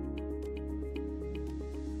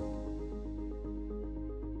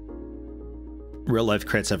 Real life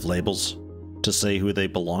crates have labels to say who they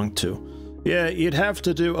belong to. Yeah, you'd have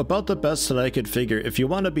to do about the best that I could figure. If you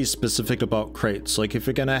want to be specific about crates, like if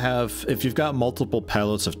you've got multiple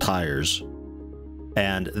pallets of tires,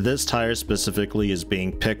 and this tire specifically is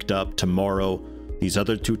being picked up tomorrow, these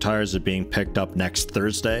other 2 tires are being picked up next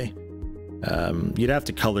Thursday, you'd have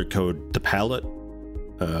to color code the pallet,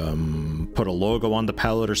 put a logo on the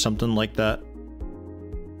pallet or something like that,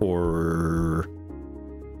 or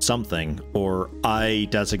something, or I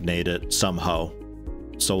designate it somehow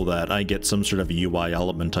so that I get some sort of UI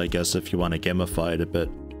element, I guess, if you want to gamify it a bit.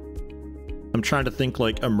 I'm trying to think,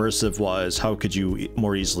 like, immersive-wise, how could you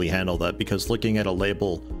more easily handle that? Because looking at a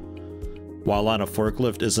label while on a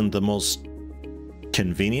forklift isn't the most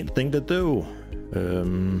convenient thing to do.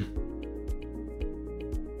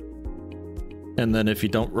 And then if you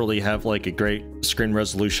don't really have, like, a great screen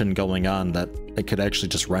resolution going on, that it could actually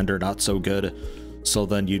just render not so good. So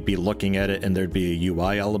then you'd be looking at it and there'd be a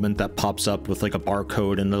UI element that pops up with like a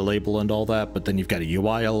barcode and a label and all that, but then you've got a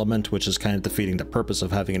UI element, which is kind of defeating the purpose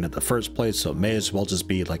of having it in the first place, so it may as well just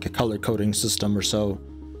be like a color coding system or so.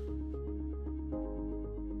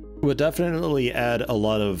 Would definitely add a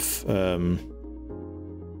lot of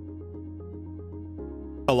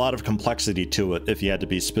complexity to it if you had to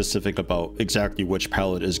be specific about exactly which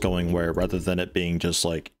pallet is going where, rather than it being just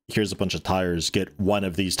like, here's a bunch of tires, get one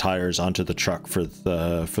of these tires onto the truck for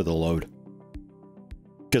the load.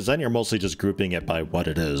 Because then you're mostly just grouping it by what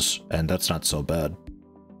it is, and that's not so bad.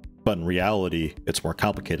 But in reality, it's more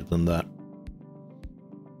complicated than that.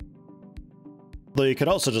 Though you could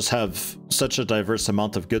also just have such a diverse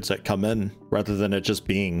amount of goods that come in, rather than it just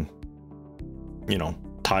being, you know,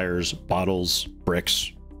 tires, bottles,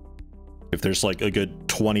 bricks. If there's like a good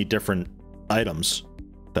 20 different items,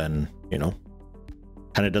 then, you know,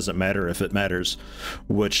 kind of doesn't matter if it matters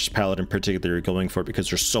which pallet in particular you're going for, because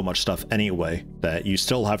there's so much stuff anyway that you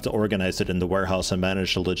still have to organize it in the warehouse and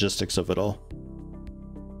manage the logistics of it all.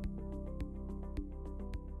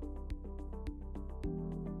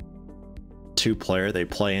 Two-player, they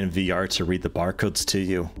play in VR to read the barcodes to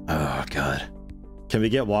you. Oh god. Can we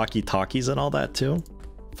get walkie-talkies and all that too?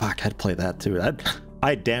 Fuck, I'd play that too.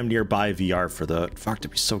 I'd damn near buy VR for that. Fuck,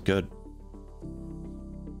 it'd be so good.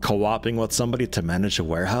 Co-oping with somebody to manage a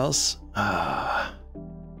warehouse? Fuck.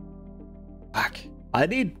 I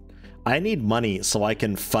need money so I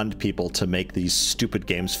can fund people to make these stupid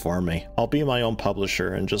games for me. I'll be my own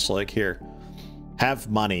publisher and just like, here, have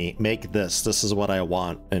money, make this. This is what I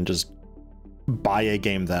want, and just buy a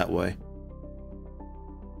game that way.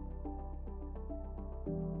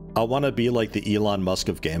 I want to be like the Elon Musk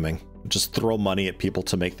of gaming. Just throw money at people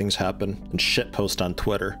to make things happen and shitpost on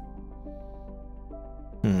Twitter.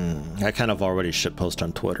 I kind of already shitpost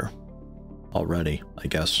on Twitter. Already, I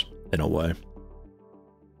guess, in a way.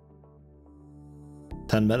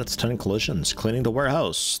 10 minutes, 10 collisions, cleaning the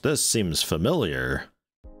warehouse. This seems familiar.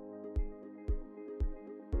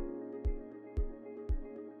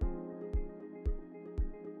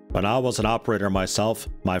 When I was an operator myself,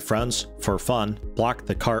 my friends, for fun, blocked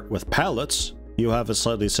the cart with pallets. You have a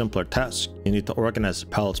slightly simpler task. You need to organize the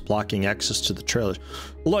pallets blocking access to the trailers.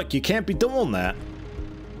 Look, you can't be doing that.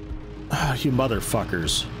 You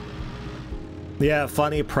motherfuckers. Yeah,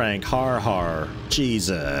 funny prank, har har.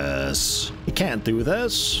 Jesus. You can't do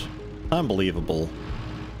this. Unbelievable.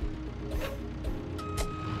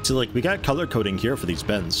 See, like, we got color coding here for these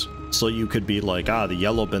bins. So you could be like, the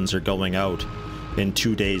yellow bins are going out in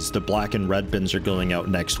 2 days, the black and red bins are going out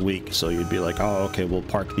next week. So you'd be like, oh, okay, we'll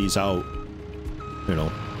park these out. You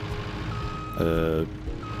know,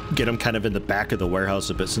 get them kind of in the back of the warehouse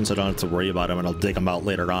a bit, since I don't have to worry about them, and I'll dig them out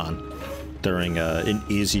later on during an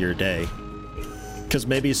easier day. Because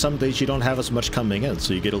maybe some days you don't have as much coming in,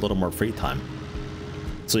 so you get a little more free time.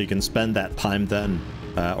 So you can spend that time then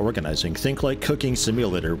organizing. Think like Cooking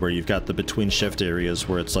Simulator, where you've got the between shift areas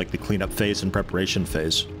where it's like the cleanup phase and preparation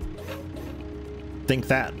phase. Think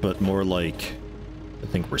that, but more like, I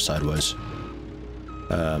think we're sideways.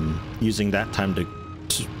 Using that time to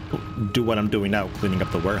do what I'm doing now, cleaning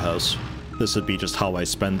up the warehouse. This would be just how I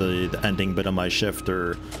spend the ending bit of my shift,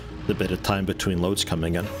 or the bit of time between loads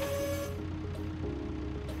coming in.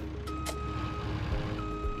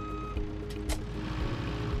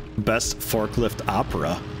 Best Forklift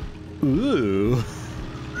Opera. Ooh.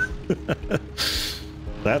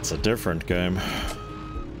 That's a different game.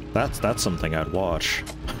 That's something I'd watch.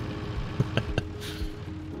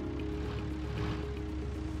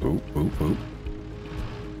 Ooh, ooh, ooh.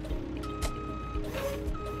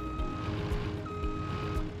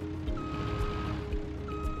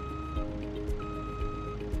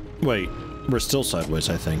 Wait, we're still sideways,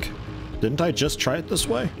 I think. Didn't I just try it this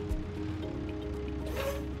way?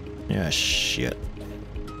 Yeah, shit.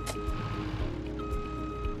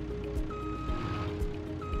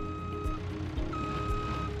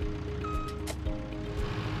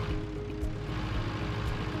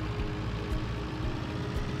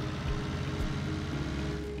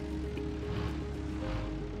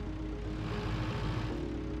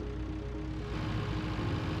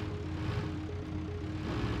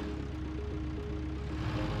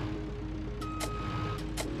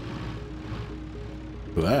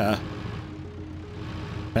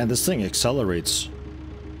 Man, this thing accelerates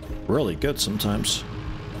really good sometimes.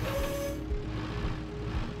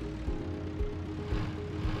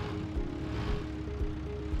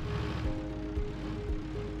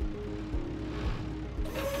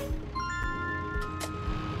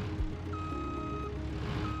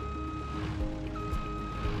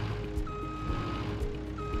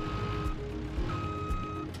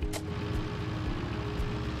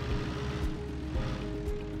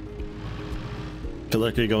 Feel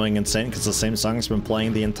like you're going insane because the same song's been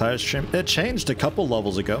playing the entire stream. It changed a couple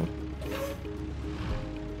levels ago.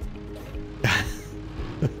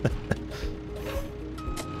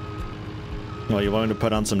 Well, you want me to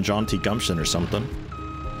put on some jaunty gumption or something?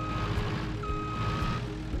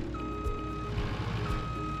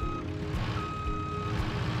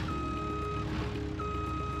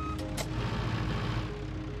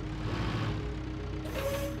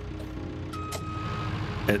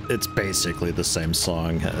 It's basically the same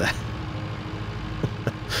song.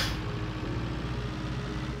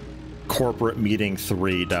 Corporate Meeting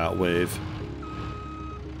 3. Wave.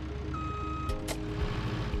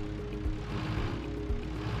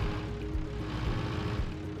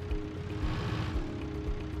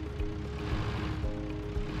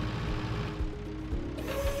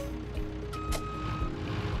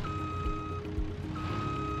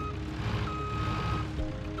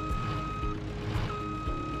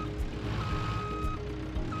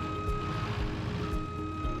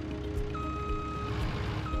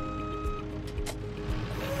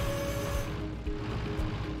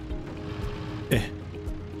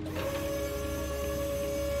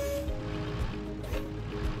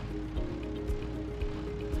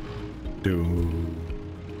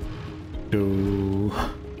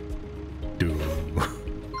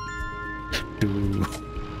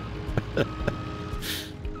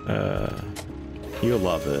 You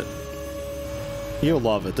love it. You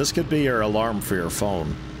love it. This could be your alarm for your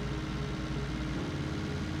phone.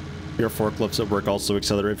 Your forklifts at work also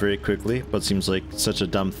accelerate very quickly, but seems like such a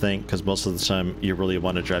dumb thing because most of the time you really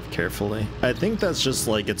want to drive carefully. I think that's just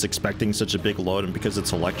like it's expecting such a big load, and because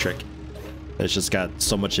it's electric, it's just got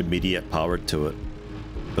so much immediate power to it.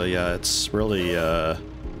 But yeah, it's really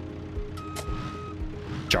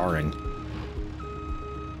jarring.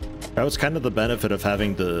 That was kind of the benefit of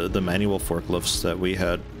having the manual forklifts that we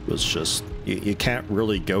had, was just you can't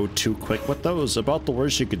really go too quick with those. About the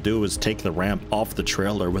worst you could do is take the ramp off the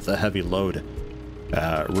trailer with a heavy load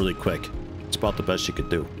really quick. It's about the best you could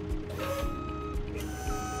do.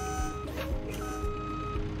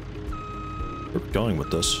 Where are we going with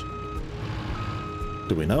this?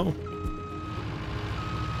 Do we know?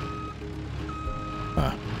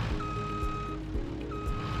 Ah.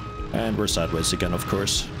 And we're sideways again, of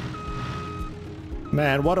course.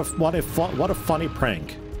 Man, what a funny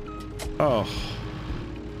prank. Oh.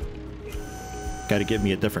 Gotta give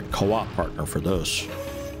me a different co-op partner for this.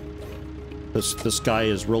 This guy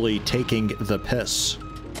is really taking the piss.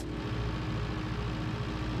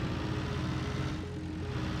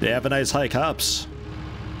 They have a nice hike, hops.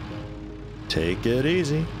 Take it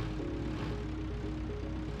easy.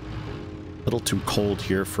 A little too cold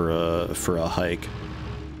here for a hike.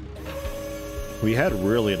 We had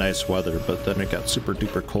really nice weather, but then it got super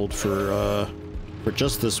duper cold for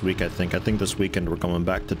just this week, I think. I think this weekend we're going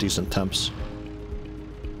back to decent temps.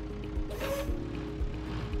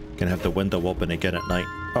 Gonna have the window open again at night.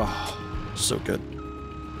 Oh, so good.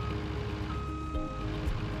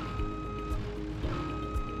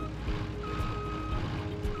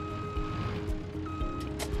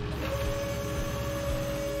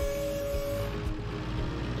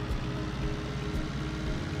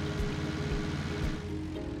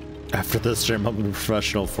 After this stream, I'm a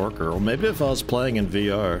professional forker. Or maybe if I was playing in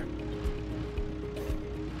VR.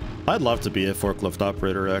 I'd love to be a forklift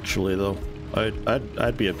operator, actually, though.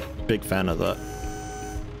 I'd be a big fan of that.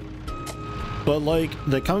 But, like,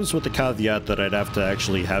 that comes with the caveat that I'd have to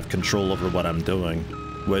actually have control over what I'm doing,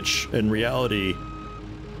 which, in reality,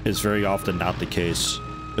 is very often not the case.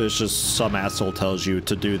 It's just some asshole tells you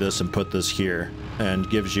to do this and put this here, and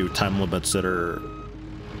gives you time limits that are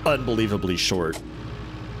unbelievably short.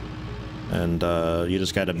 And you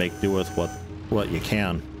just gotta make do with what you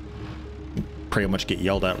can. Pretty much get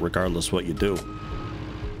yelled at regardless what you do.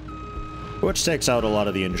 Which takes out a lot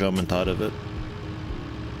of the enjoyment out of it.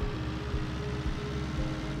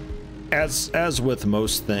 As with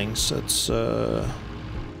most things, it's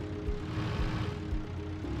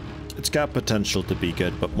got potential to be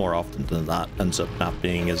good, but more often than not ends up not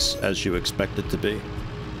being as you expect it to be.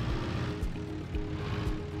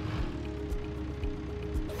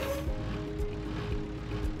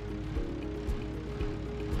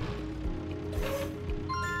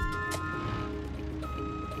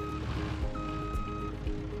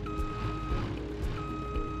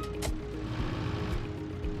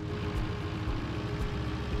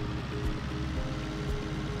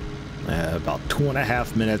 About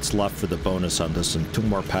 2.5 minutes left for the bonus on this and 2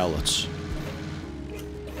 more pallets.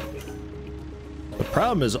 The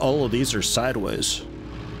problem is all of these are sideways.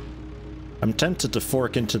 I'm tempted to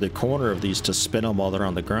fork into the corner of these to spin them while they're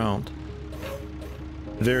on the ground.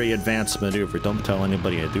 Very advanced maneuver. Don't tell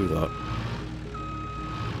anybody I do that.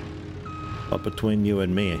 But between you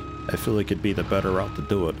and me, I feel like it'd be the better route to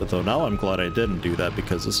do it. Although now I'm glad I didn't do that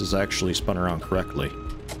because this is actually spun around correctly.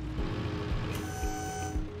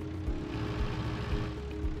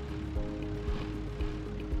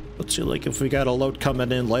 Let's see, like, if we got a load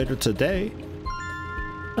coming in later today,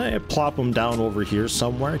 I plop them down over here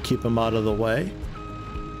somewhere, keep them out of the way.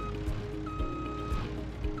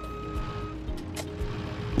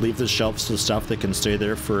 Leave the shelves to stuff that can stay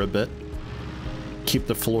there for a bit. Keep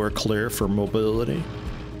the floor clear for mobility.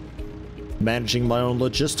 Managing my own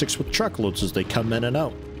logistics with truckloads as they come in and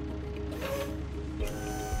out.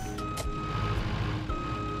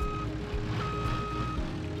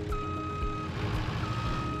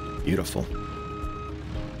 Beautiful.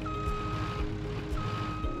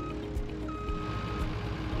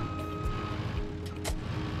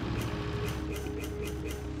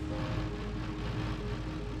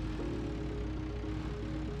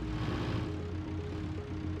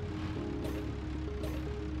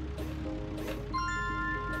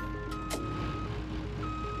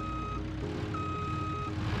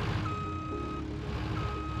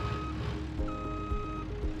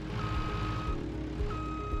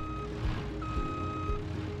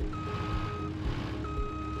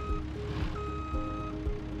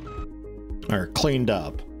 Or cleaned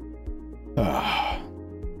up.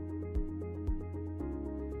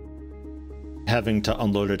 Having to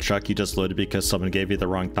unload a truck you just loaded because someone gave you the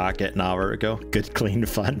wrong packet an hour ago. Good, clean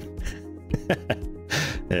fun.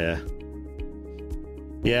 Yeah.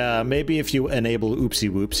 Yeah, maybe if you enable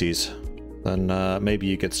oopsie whoopsies, then maybe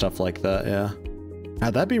you get stuff like that, yeah.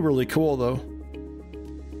 That'd be really cool, though.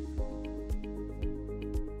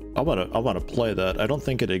 I wanna play that. I don't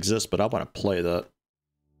think it exists, but I wanna play that.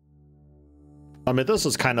 I mean, this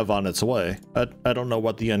is kind of on its way. I don't know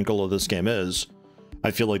what the end goal of this game is. I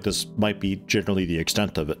feel like this might be generally the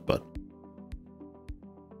extent of it, but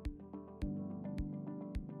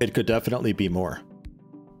it could definitely be more.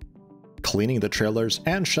 Cleaning the trailers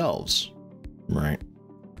and shelves. Right.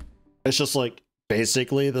 It's just like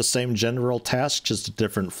basically the same general task, just a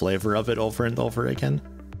different flavor of it over and over again.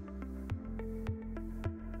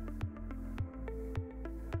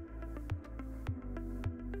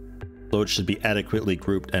 Loads should be adequately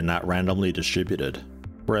grouped and not randomly distributed.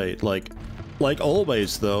 Right, like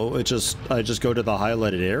always though, I just go to the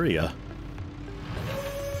highlighted area.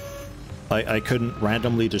 I couldn't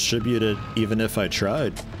randomly distribute it even if I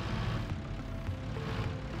tried.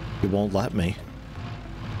 It won't let me.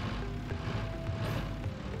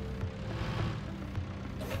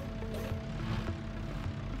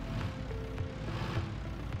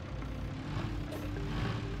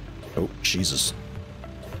 Oh, Jesus.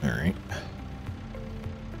 All right.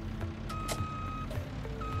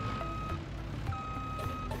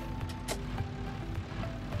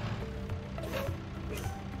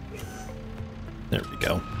 There we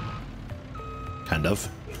go. Kind of.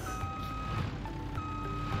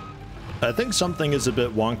 I think something is a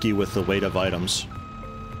bit wonky with the weight of items.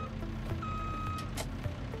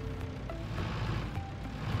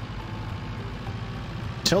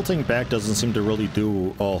 Tilting back doesn't seem to really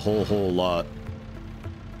do a whole lot.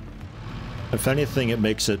 If anything, it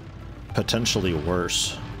makes it potentially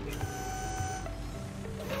worse.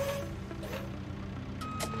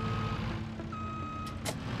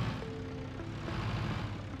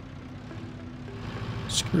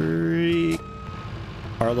 Screek.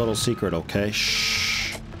 Our little secret, okay?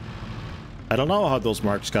 Shh. I don't know how those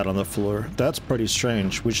marks got on the floor. That's pretty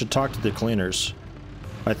strange. We should talk to the cleaners.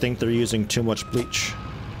 I think they're using too much bleach.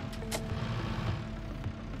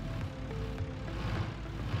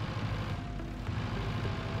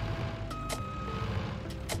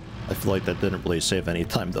 I feel like that didn't really save any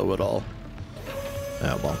time though at all.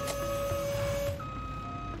 Yeah, well.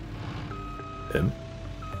 Him.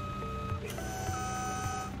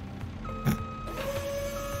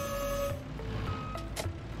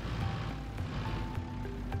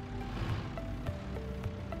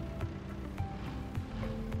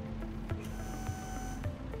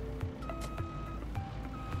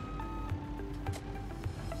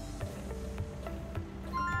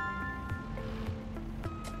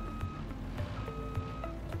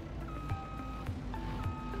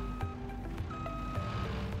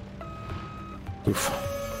 Oof.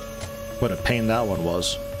 What a pain that one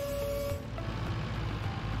was.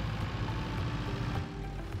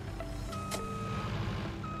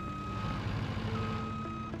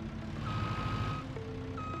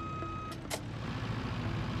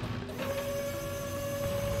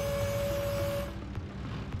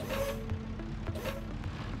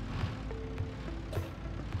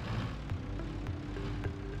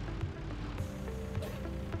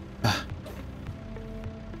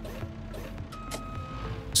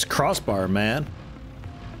 crossbar, man.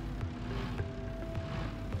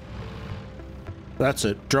 That's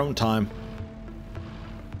it. Drone time.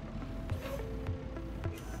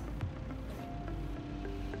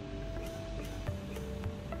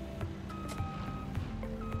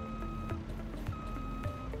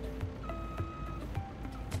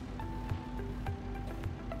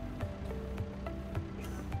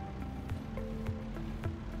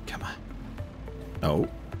 Come on. Oh.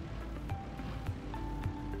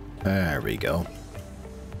 There we go.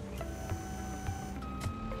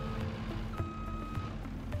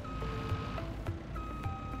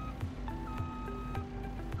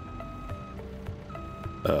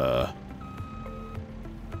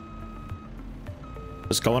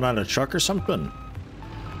 Is going on a truck or something?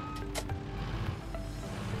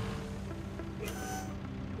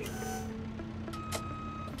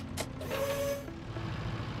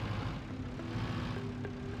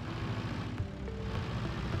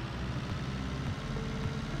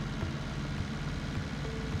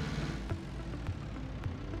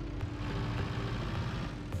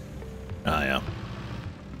 Ah, yeah.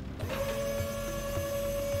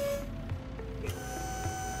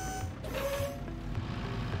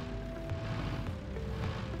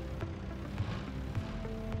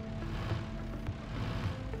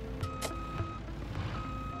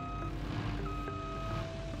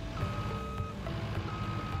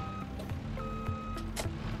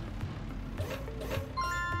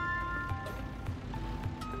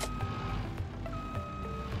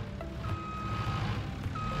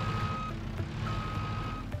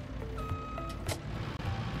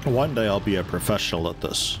 One day I'll be a professional at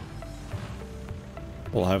this.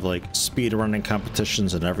 We'll have like speed running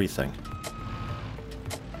competitions and everything.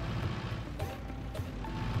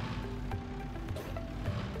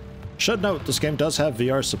 Should note, this game does have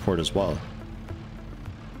VR support as well.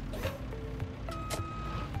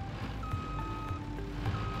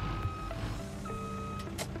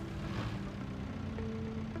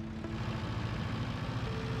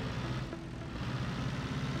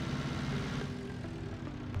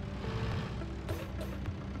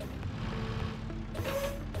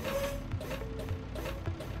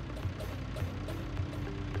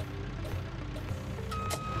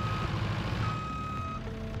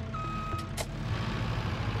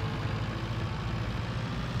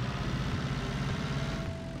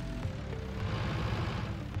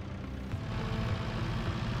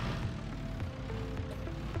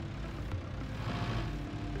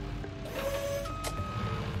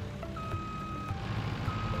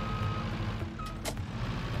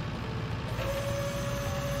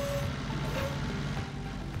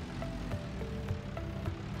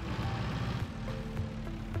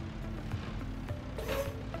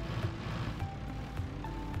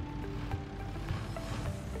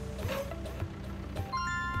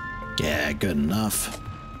 Yeah, good enough.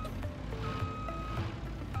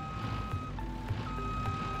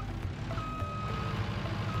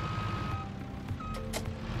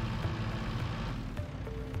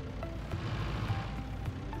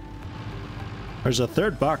 There's a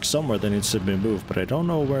third box somewhere that needs to be moved, but I don't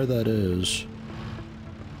know where that is.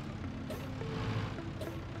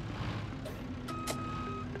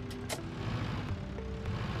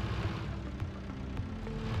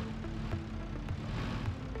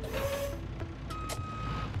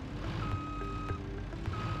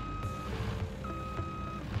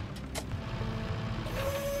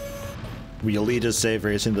 Will lead to save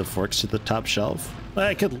raising the forks to the top shelf?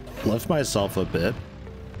 I could lift myself a bit.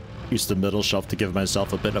 Use the middle shelf to give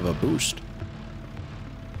myself a bit of a boost.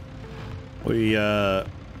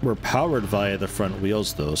 We're powered via the front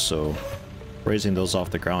wheels though, so raising those off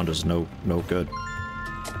the ground is no good.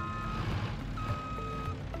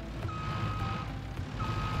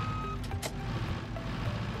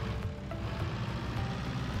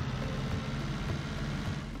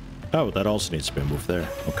 Oh, that also needs to be moved there.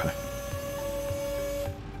 Okay.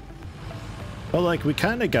 Well, like, we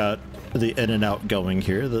kind of got the in and out going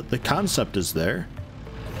here. The concept is there.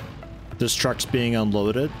 This truck's being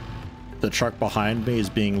unloaded. The truck behind me is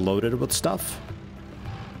being loaded with stuff.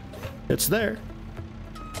 It's there.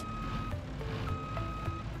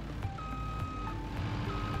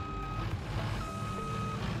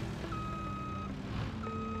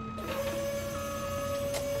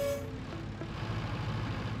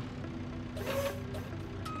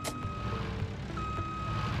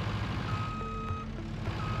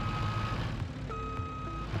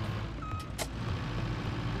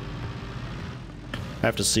 I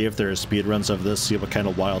have to see if there are speedruns of this, see what kind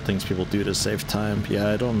of wild things people do to save time. Yeah,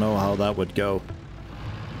 I don't know how that would go.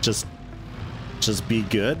 Just be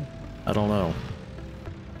good? I don't know.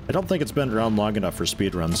 I don't think it's been around long enough for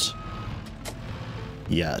speedruns.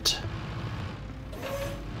 Yet.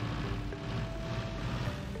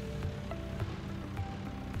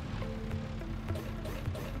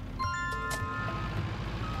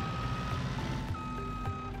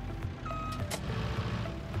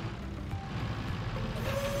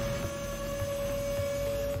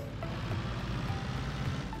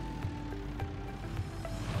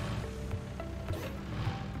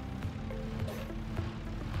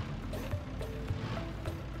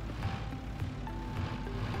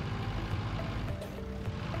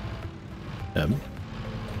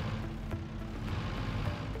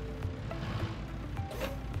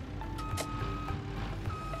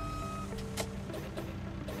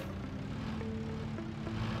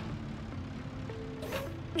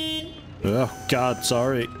 Oh god,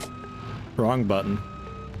 sorry. Wrong button.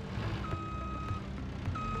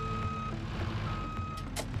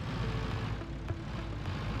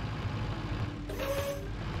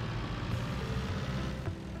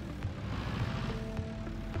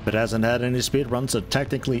 If it hasn't had any speed runs, so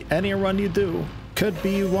technically any run you do could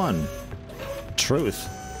be one. Truth.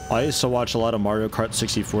 I used to watch a lot of Mario Kart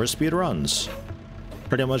 64 speed runs.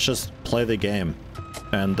 Pretty much just play the game,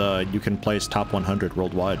 and you can place top 100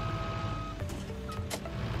 worldwide.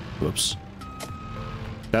 Whoops.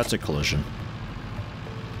 That's a collision.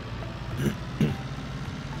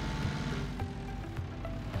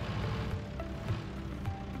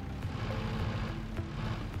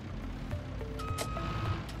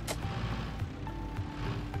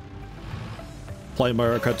 Play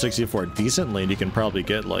Mario Kart 64 decently and you can probably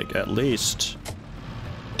get like at least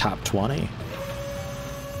top 20.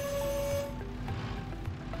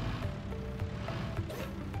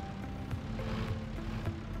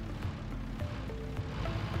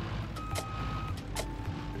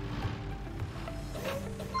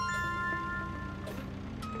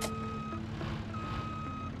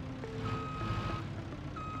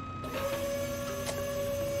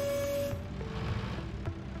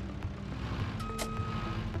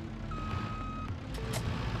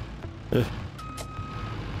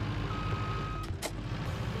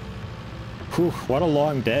 Whew, what a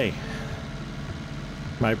long day.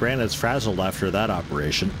 My brain is frazzled after that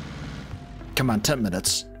operation. Come on, 10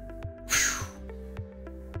 minutes. Whew.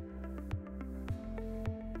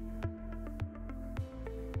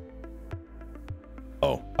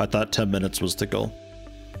 Oh, I thought 10 minutes was the goal.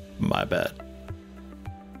 My bad.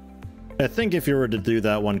 I think if you were to do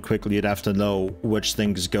that one quickly, you'd have to know which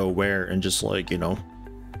things go where and just like, you know.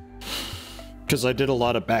 Because I did a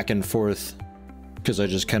lot of back and forth. Because I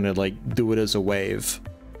just kind of like do it as a wave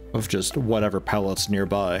of just whatever pellets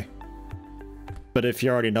nearby. But if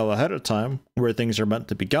you already know ahead of time where things are meant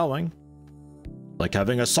to be going, like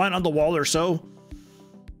having a sign on the wall or so,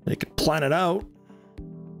 you could plan it out.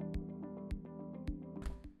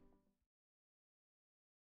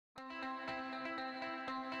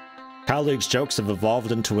 Colleagues' jokes have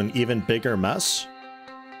evolved into an even bigger mess.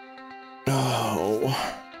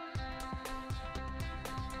 Oh.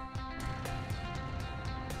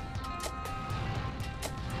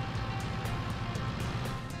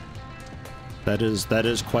 That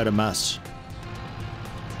is quite a mess.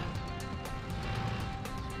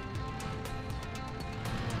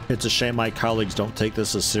 It's a shame my colleagues don't take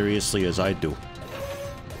this as seriously as I do.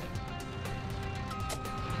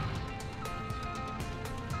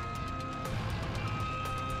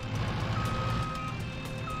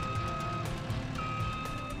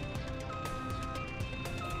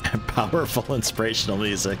 Powerful inspirational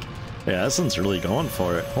music. Yeah, this one's really going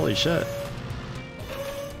for it. Holy shit.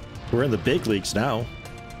 We're in the big leagues now.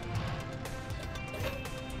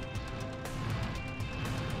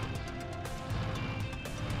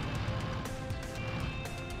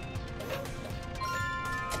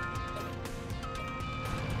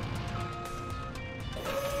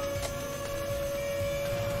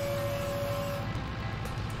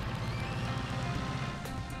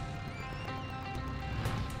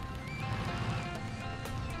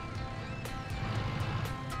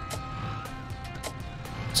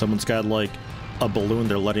 Someone's got like a balloon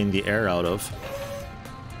they're letting the air out of.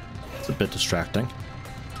 It's a bit distracting.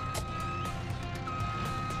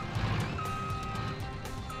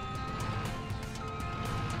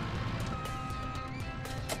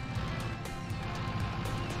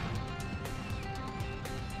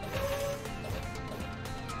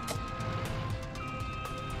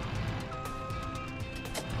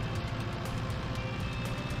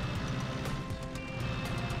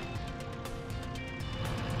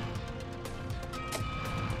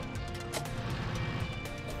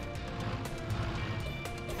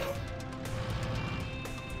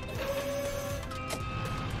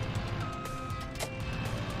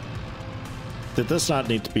 Did this not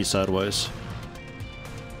need to be sideways?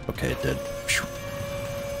 Okay, it did. Phew.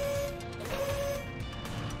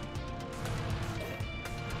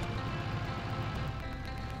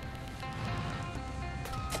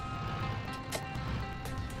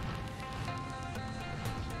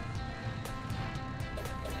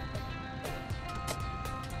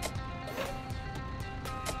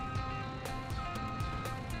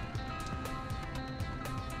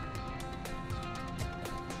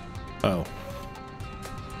 Oh.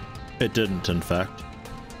 It didn't, in fact.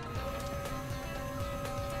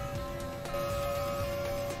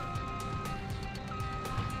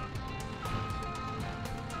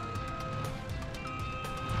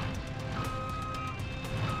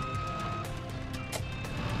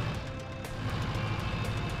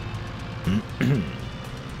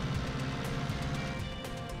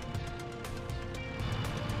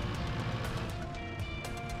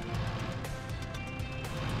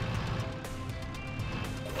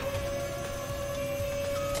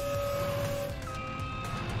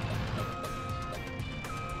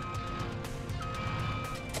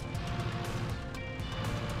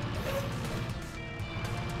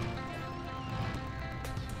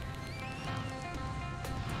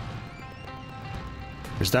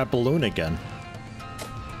 There's that balloon again.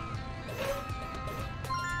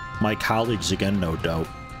 My colleagues again, no doubt.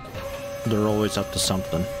 They're always up to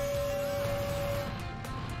something.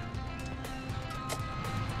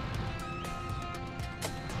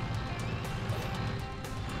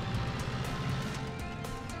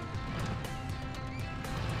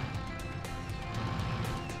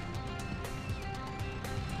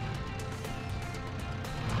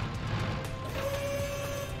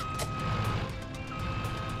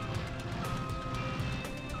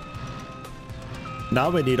 Now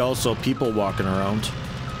we need also people walking around.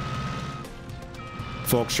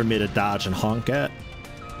 Folks for me to dodge and honk at.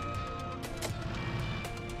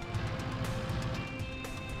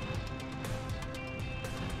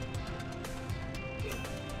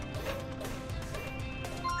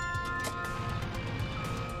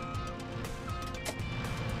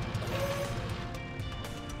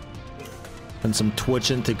 And some Twitch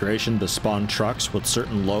integration to spawn trucks with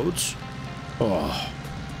certain loads. Oh.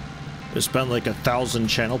 We spent like 1,000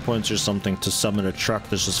 channel points or something to summon a truck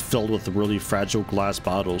that's just filled with really fragile glass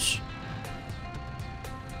bottles.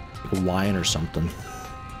 Like wine or something.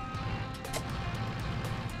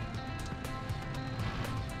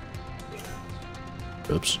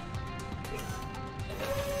 Oops.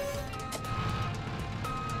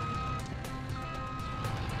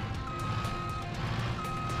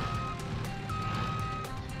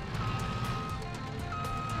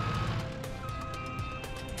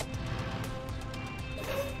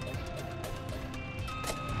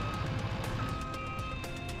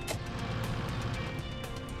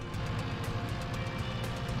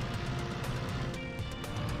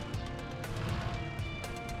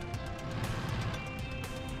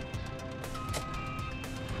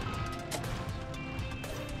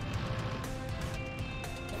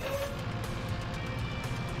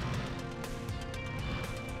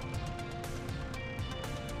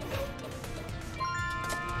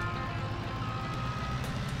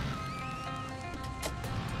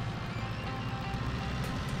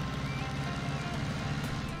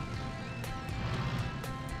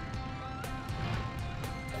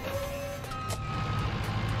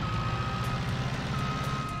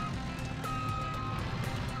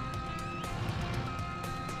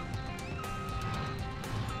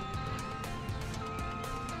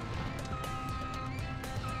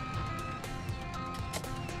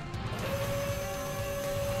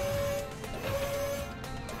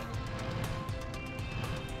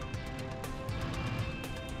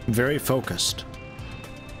 Very focused.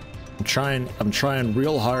 I'm trying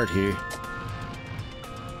real hard here.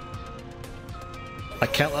 I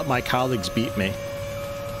can't let my colleagues beat me.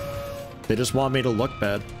 They just want me to look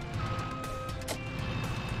bad.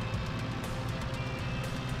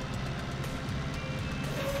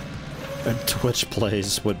 And Twitch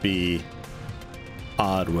plays would be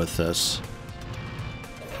odd with this.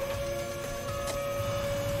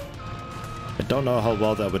 I don't know how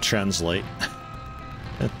well that would translate.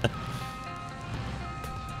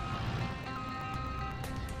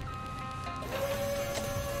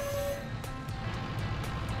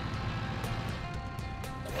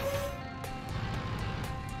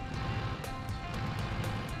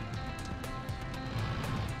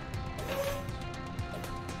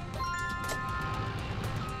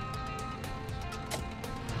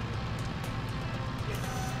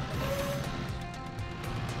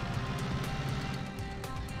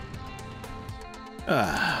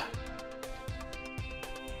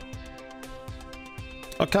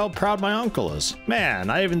 Look how proud my uncle is.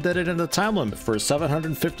 Man, I even did it in the time limit for a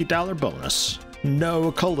 $750 bonus.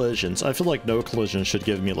 No collisions. I feel like no collisions should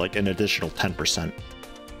give me like an additional 10%.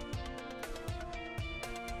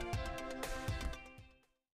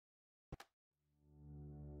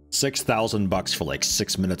 $6,000 for like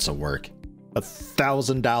 6 minutes of work.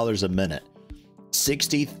 $1,000 a minute.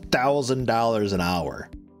 $60,000 an hour.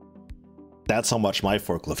 That's how much my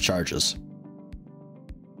forklift charges.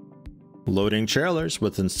 Loading trailers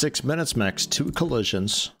within 6 minutes, max 2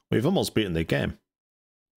 collisions. We've almost beaten the game.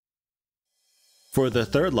 For the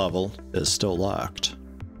third level is still locked.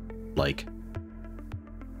 Like,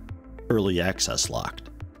 early access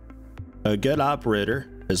locked. A good operator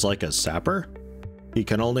is like a sapper. He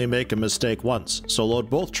can only make a mistake once, so load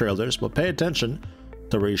both trailers, but pay attention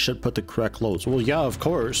to where you should put the correct loads. Well, yeah, of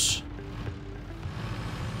course.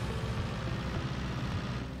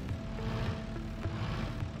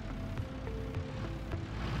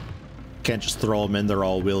 Can't just throw them in there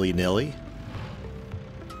all willy-nilly.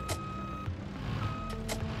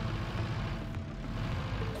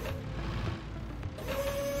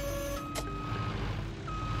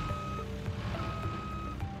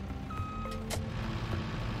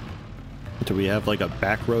 Do we have like a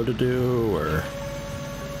back row to do, or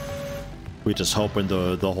we just hoping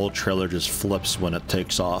the whole trailer just flips when it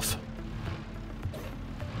takes off?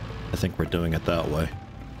 I think we're doing it that way.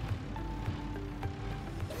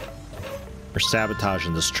 We're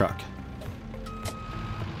sabotaging this truck.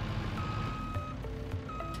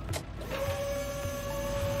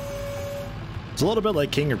 It's a little bit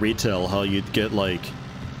like King of Retail, how you'd get like,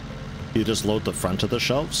 you just load the front of the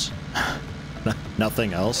shelves.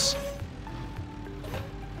 Nothing else.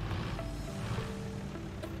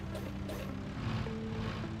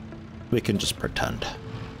 We can just pretend.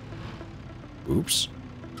 Oops.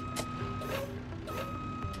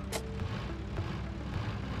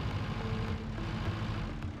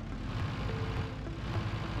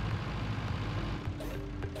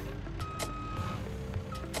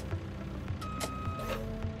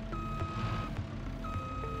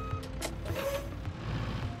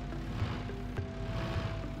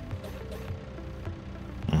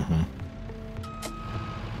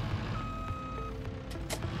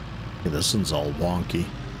 This one's all wonky.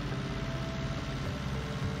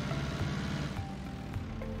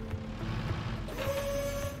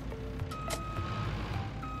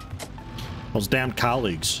 Those damn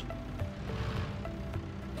colleagues.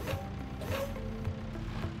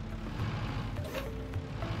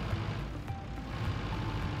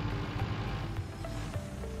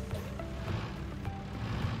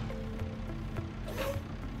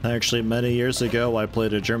 Actually, many years ago, I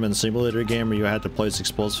played a German simulator game where you had to place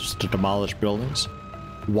explosives to demolish buildings.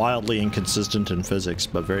 Wildly inconsistent in physics,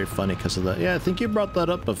 but very funny because of that. Yeah, I think you brought that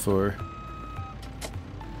up before.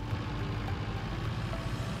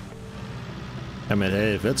 I mean,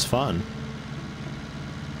 hey, if it's fun.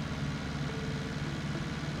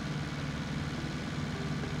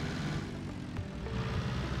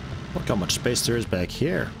 Look how much space there is back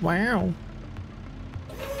here. Wow.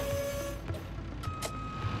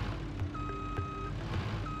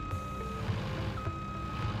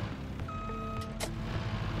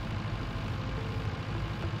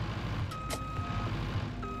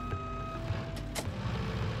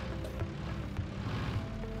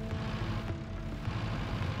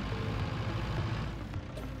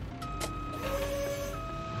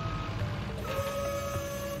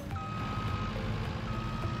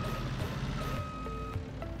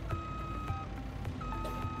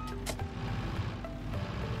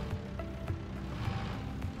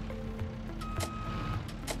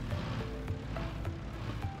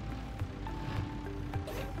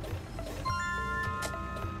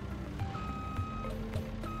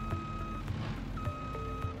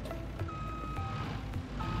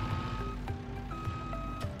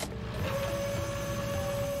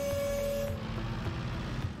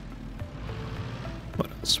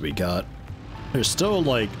 We got, there's still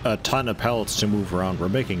like a ton of pallets to move around. We're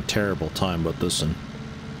making terrible time with this one.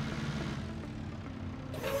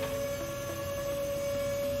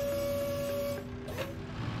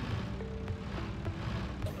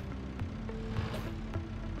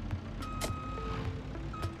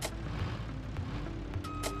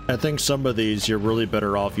 I think some of these you're really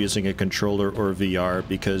better off using a controller or VR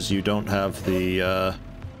because you don't have the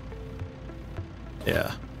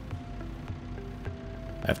yeah.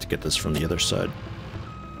 I have to get this from the other side.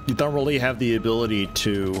 You don't really have the ability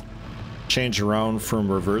to change around from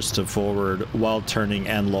reverse to forward while turning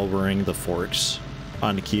and lowering the forks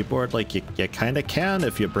on the keyboard. Like you kind of can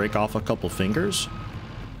if you break off a couple fingers.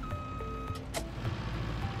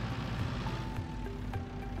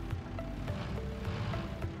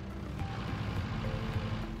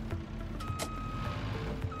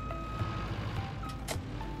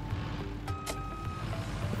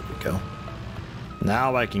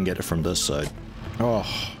 Now I can get it from this side. Oh,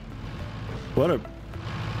 what a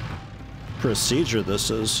procedure this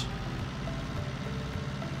is.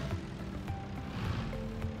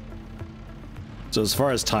 So as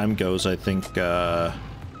far as time goes, I think I'm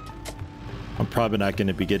probably not going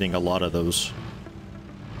to be getting a lot of those.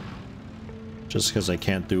 Just because I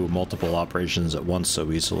can't do multiple operations at once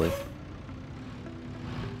so easily.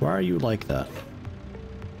 Why are you like that?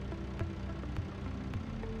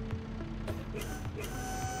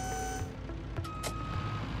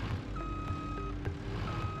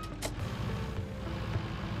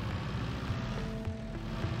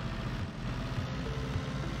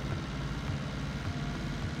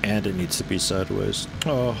 And it needs to be sideways.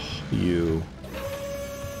 Oh, you.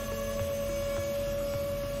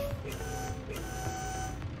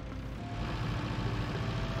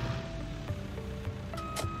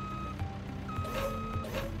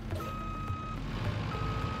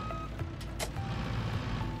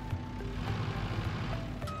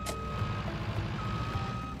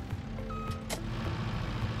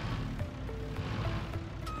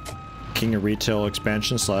 King of Retail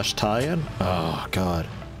expansion / tie-in? Oh, God.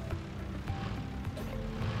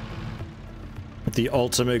 The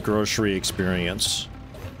ultimate grocery experience.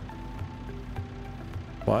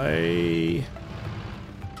 Why?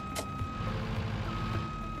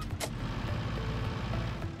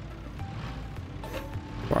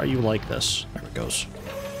 Why are you like this? There it goes.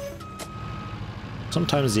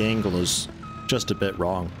 Sometimes the angle is just a bit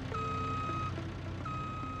wrong.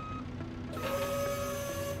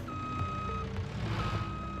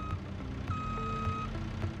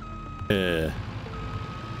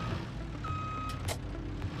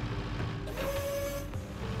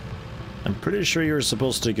 I'm pretty sure you were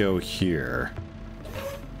supposed to go here.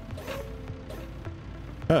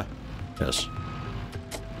 Huh. Yes.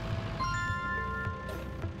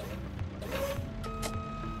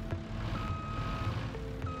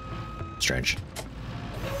 Strange.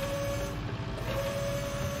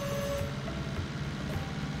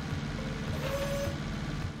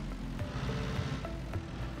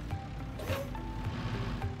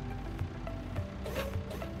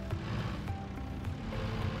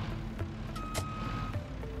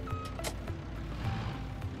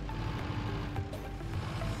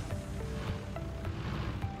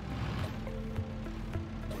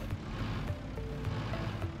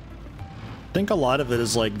 I think a lot of it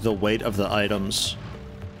is like the weight of the items.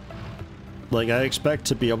 Like I expect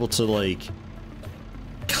to be able to like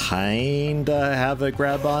kinda have a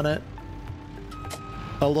grab on it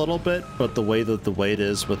a little bit, but the way that the weight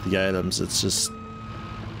is with the items, it's just,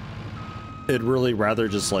 it'd really rather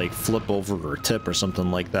just like flip over or tip or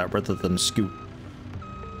something like that rather than scoot,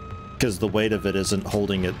 because the weight of it isn't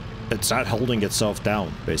holding it, it's not holding itself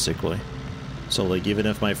down basically. So like even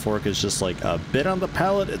if my fork is just like a bit on the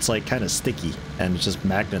pallet, it's like kind of sticky and it just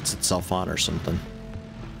magnets itself on or something.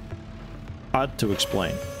 Odd to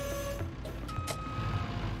explain.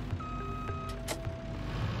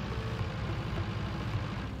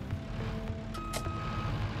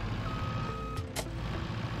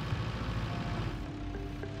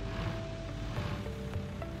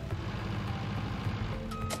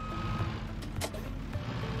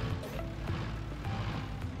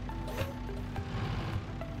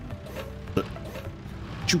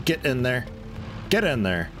 You get in there. Get in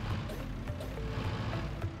there.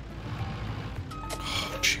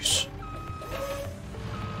 Oh, jeez.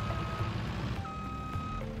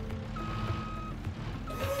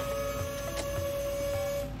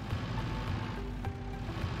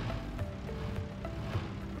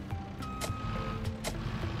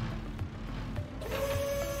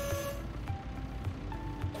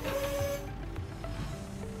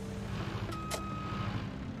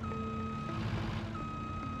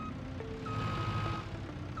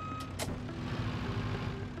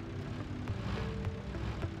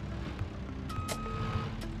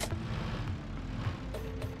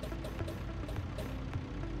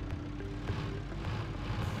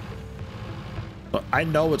 I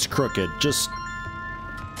know it's crooked, just...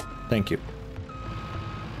 Thank you.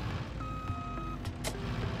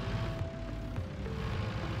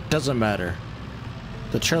 Doesn't matter.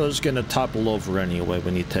 The trailer's gonna topple over anyway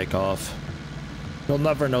when you take off. You'll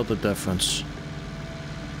never know the difference.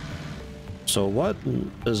 So what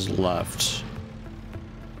is left?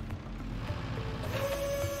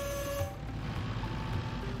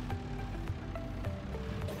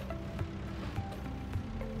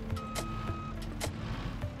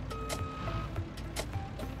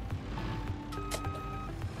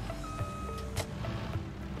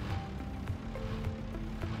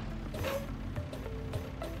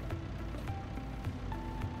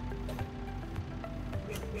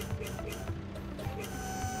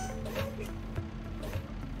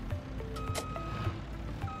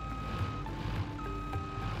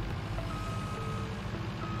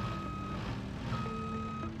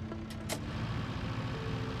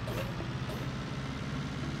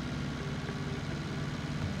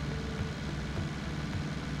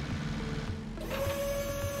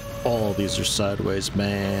 All these are sideways,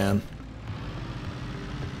 man.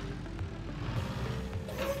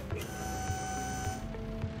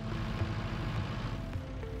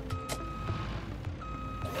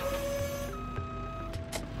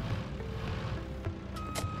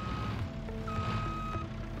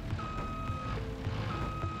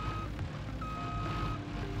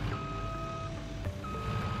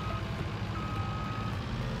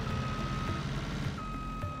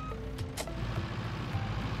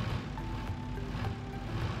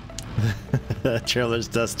 That trailer's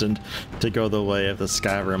destined to go the way of the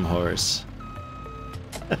Skyrim horse.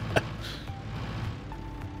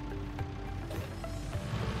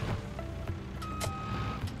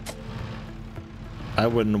 I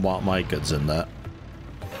wouldn't want my goods in that.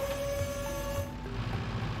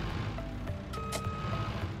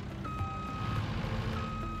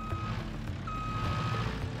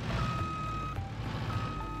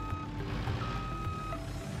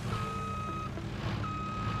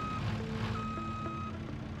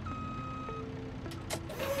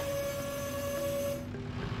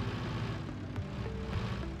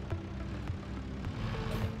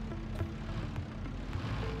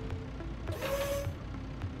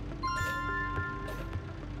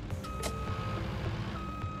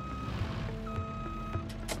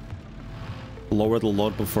 Lower the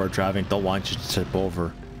load before driving, don't want you to tip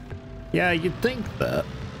over. Yeah, you'd think that.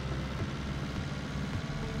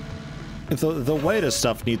 The weight of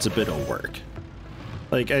stuff needs a bit of work.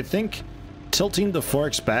 Like, I think tilting the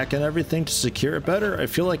forks back and everything to secure it better, I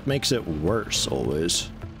feel like makes it worse always.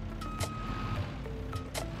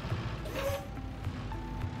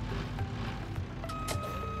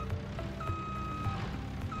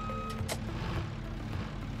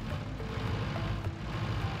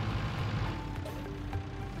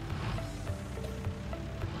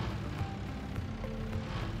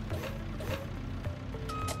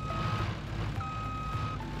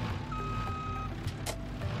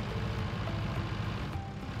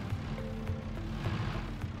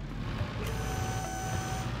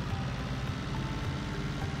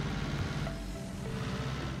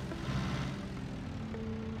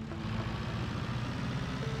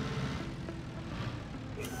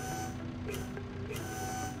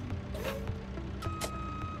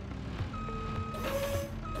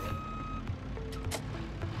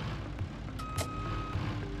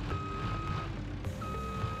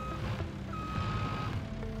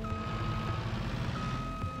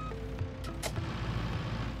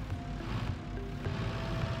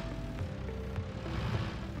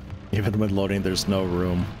 Even when loading, there's no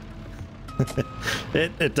room.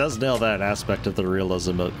 It does nail that aspect of the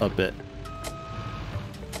realism a bit.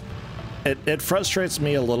 It frustrates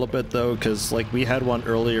me a little bit though, because like we had one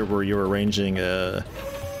earlier where you were arranging a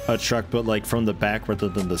truck, but like from the back rather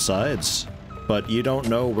than the sides. But you don't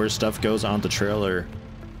know where stuff goes on the trailer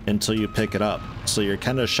until you pick it up. So you're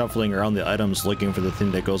kind of shuffling around the items looking for the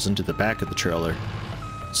thing that goes into the back of the trailer.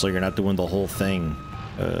 So you're not doing the whole thing,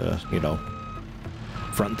 you know,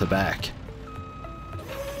 front to back.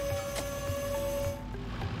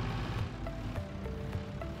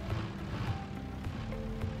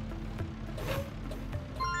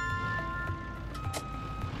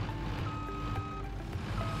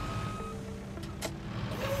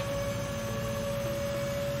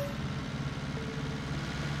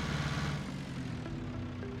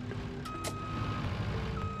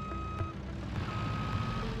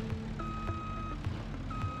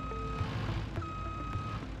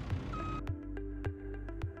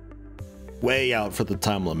 Way out for the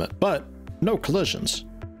time limit, but no collisions.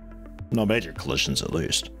 No major collisions, at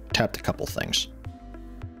least. Tapped a couple things.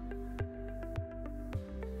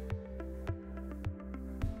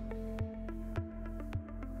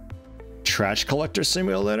 Trash collector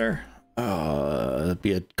simulator? That'd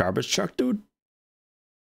be a garbage truck, dude.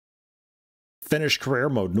 Finish career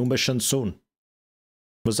mode, new mission soon.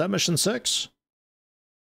 Was that mission 6?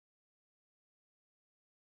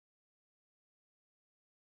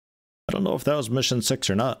 I don't know if that was mission 6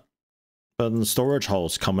 or not, but the storage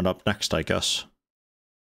hall's coming up next, I guess.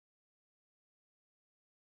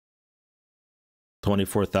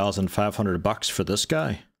 24,500 bucks for this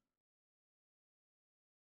guy.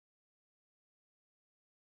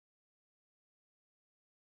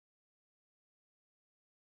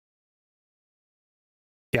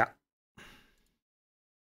 Yeah.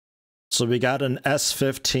 So we got an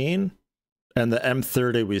S15 and the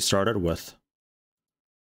M30 we started with.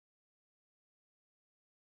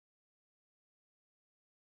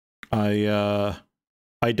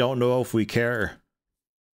 I don't know if we care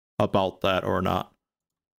about that or not.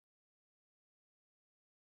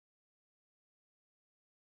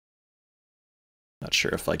 Not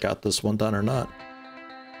sure if I got this one done or not.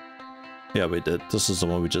 Yeah, we did. This is the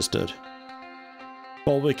one we just did.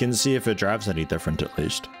 Well, we can see if it drives any different at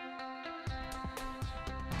least.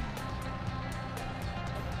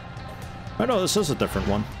 Oh no, this is a different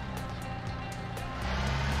one.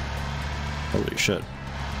 Holy shit.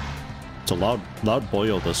 It's a loud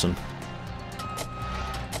boil, listen.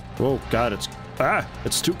 Oh god,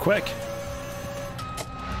 it's too quick.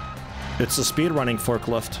 It's the speedrunning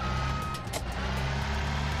forklift.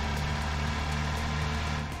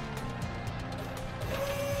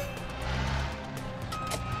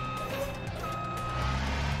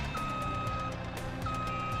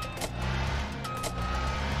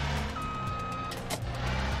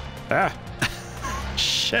 Ah!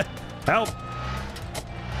 Shit! Help!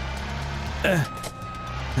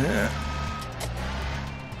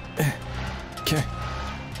 Okay.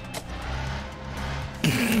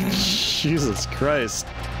 Jesus Christ.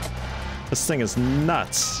 This thing is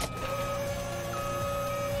nuts.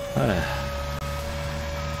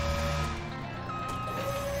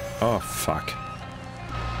 Oh, fuck.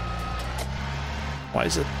 Why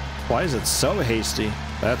is it so hasty?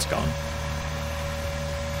 That's gone.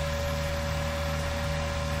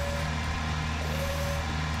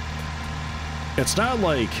 It's not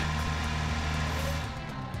like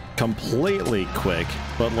completely quick,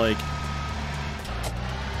 but like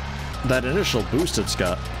that initial boost it's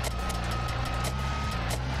got.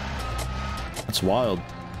 That's wild.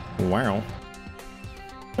 Wow.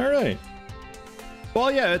 Alright.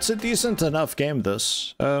 Well, yeah, it's a decent enough game,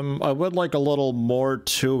 this. I would like a little more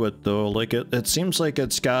to it, though. Like, it seems like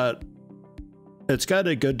it's got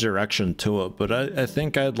a good direction to it, but I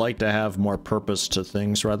think I'd like to have more purpose to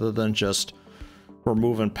things rather than just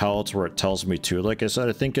removing pallets where it tells me to. Like I said,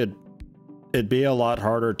 I think it'd be a lot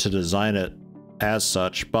harder to design it as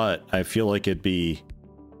such, but I feel like it'd be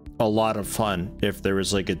a lot of fun if there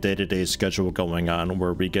was like a day-to-day schedule going on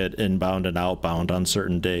where we get inbound and outbound on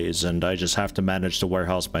certain days, and I just have to manage the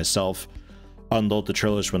warehouse myself, unload the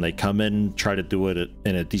trailers when they come in, try to do it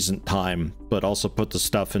in a decent time, but also put the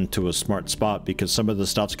stuff into a smart spot, because some of the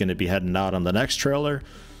stuff's going to be heading out on the next trailer.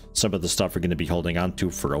 Some of the stuff we're going to be holding on to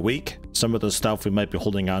for a week. Some of the stuff we might be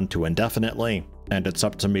holding on to indefinitely, and it's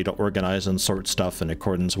up to me to organize and sort stuff in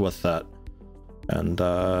accordance with that. And,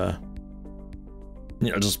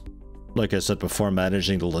 you know, just like I said before,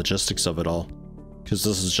 managing the logistics of it all. Because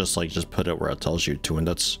this is just like, just put it where it tells you to, and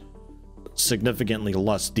that's significantly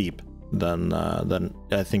less deep than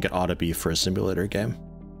I think it ought to be for a simulator game.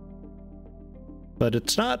 But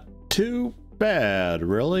it's not too bad,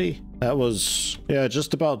 really. That was, yeah,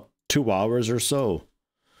 just about 2 hours or so.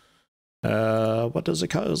 What does it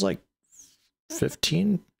cost? It was like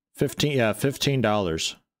 $15? Yeah,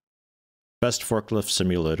 $15. Best Forklift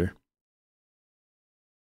Simulator.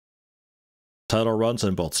 Title runs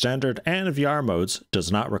in both standard and VR modes,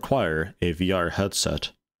 does not require a VR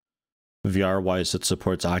headset. VR-wise, it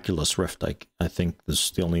supports Oculus Rift. I think this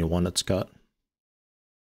is the only one it's got.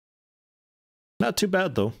 Not too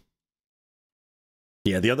bad, though.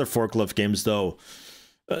 Yeah, the other forklift games, though,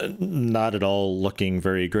 not at all looking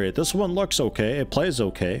very great. This one looks okay. It plays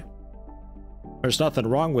okay. There's nothing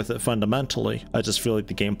wrong with it fundamentally. I just feel like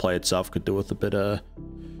the gameplay itself could do with a bit of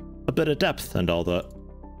depth and all that.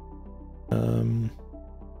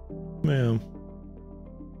 Yeah.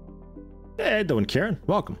 Hey, doing Kieran?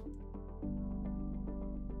 Welcome.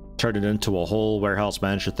 Turned it into a whole warehouse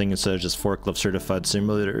manager thing instead of just forklift certified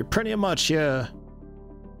simulator. Pretty much, yeah.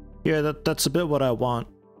 Yeah, that's a bit what I want.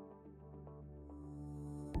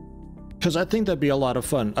 Because I think that'd be a lot of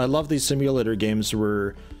fun. I love these simulator games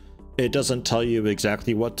where it doesn't tell you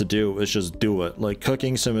exactly what to do, it's just do it. Like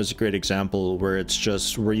Cooking Sim is a great example where it's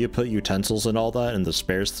just where you put utensils and all that, and the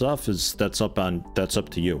spare stuff that's up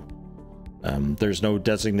to you. There's no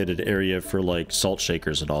designated area for like salt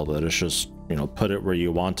shakers and all that. It's just, you know, put it where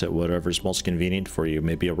you want it, whatever's most convenient for you.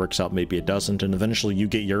 Maybe it works out, maybe it doesn't, and eventually you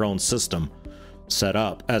get your own system set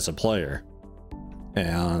up as a player.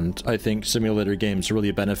 And I think simulator games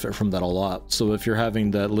really benefit from that a lot. So if you're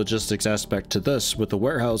having that logistics aspect to this with the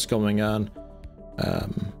warehouse going on,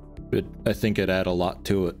 I think it'd add a lot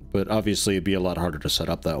to it, but obviously it'd be a lot harder to set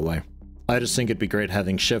up that way. I just think it'd be great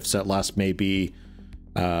having shifts that last maybe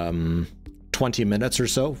 20 minutes or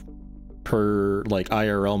so per like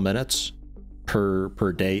IRL minutes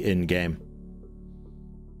per day in game.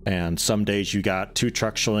 And some days you got 2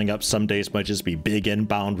 trucks showing up, some days might just be big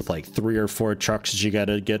inbound with like 3 or 4 trucks that you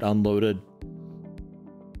gotta get unloaded.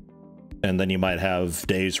 And then you might have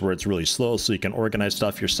days where it's really slow, so you can organize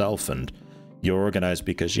stuff yourself, and you organize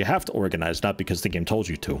because you have to organize, not because the game told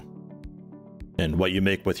you to. And what you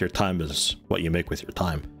make with your time is what you make with your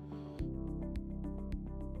time.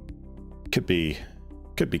 could be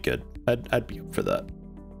good. I'd be up for that.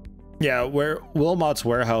 Yeah, where Wilmot's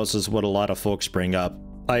Warehouse is what a lot of folks bring up.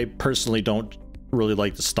 I personally don't really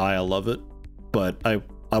like the style of it, but I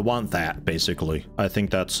want that, basically. I think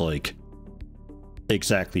that's like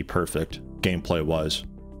exactly perfect gameplay wise.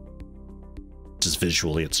 Just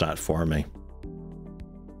visually it's not for me.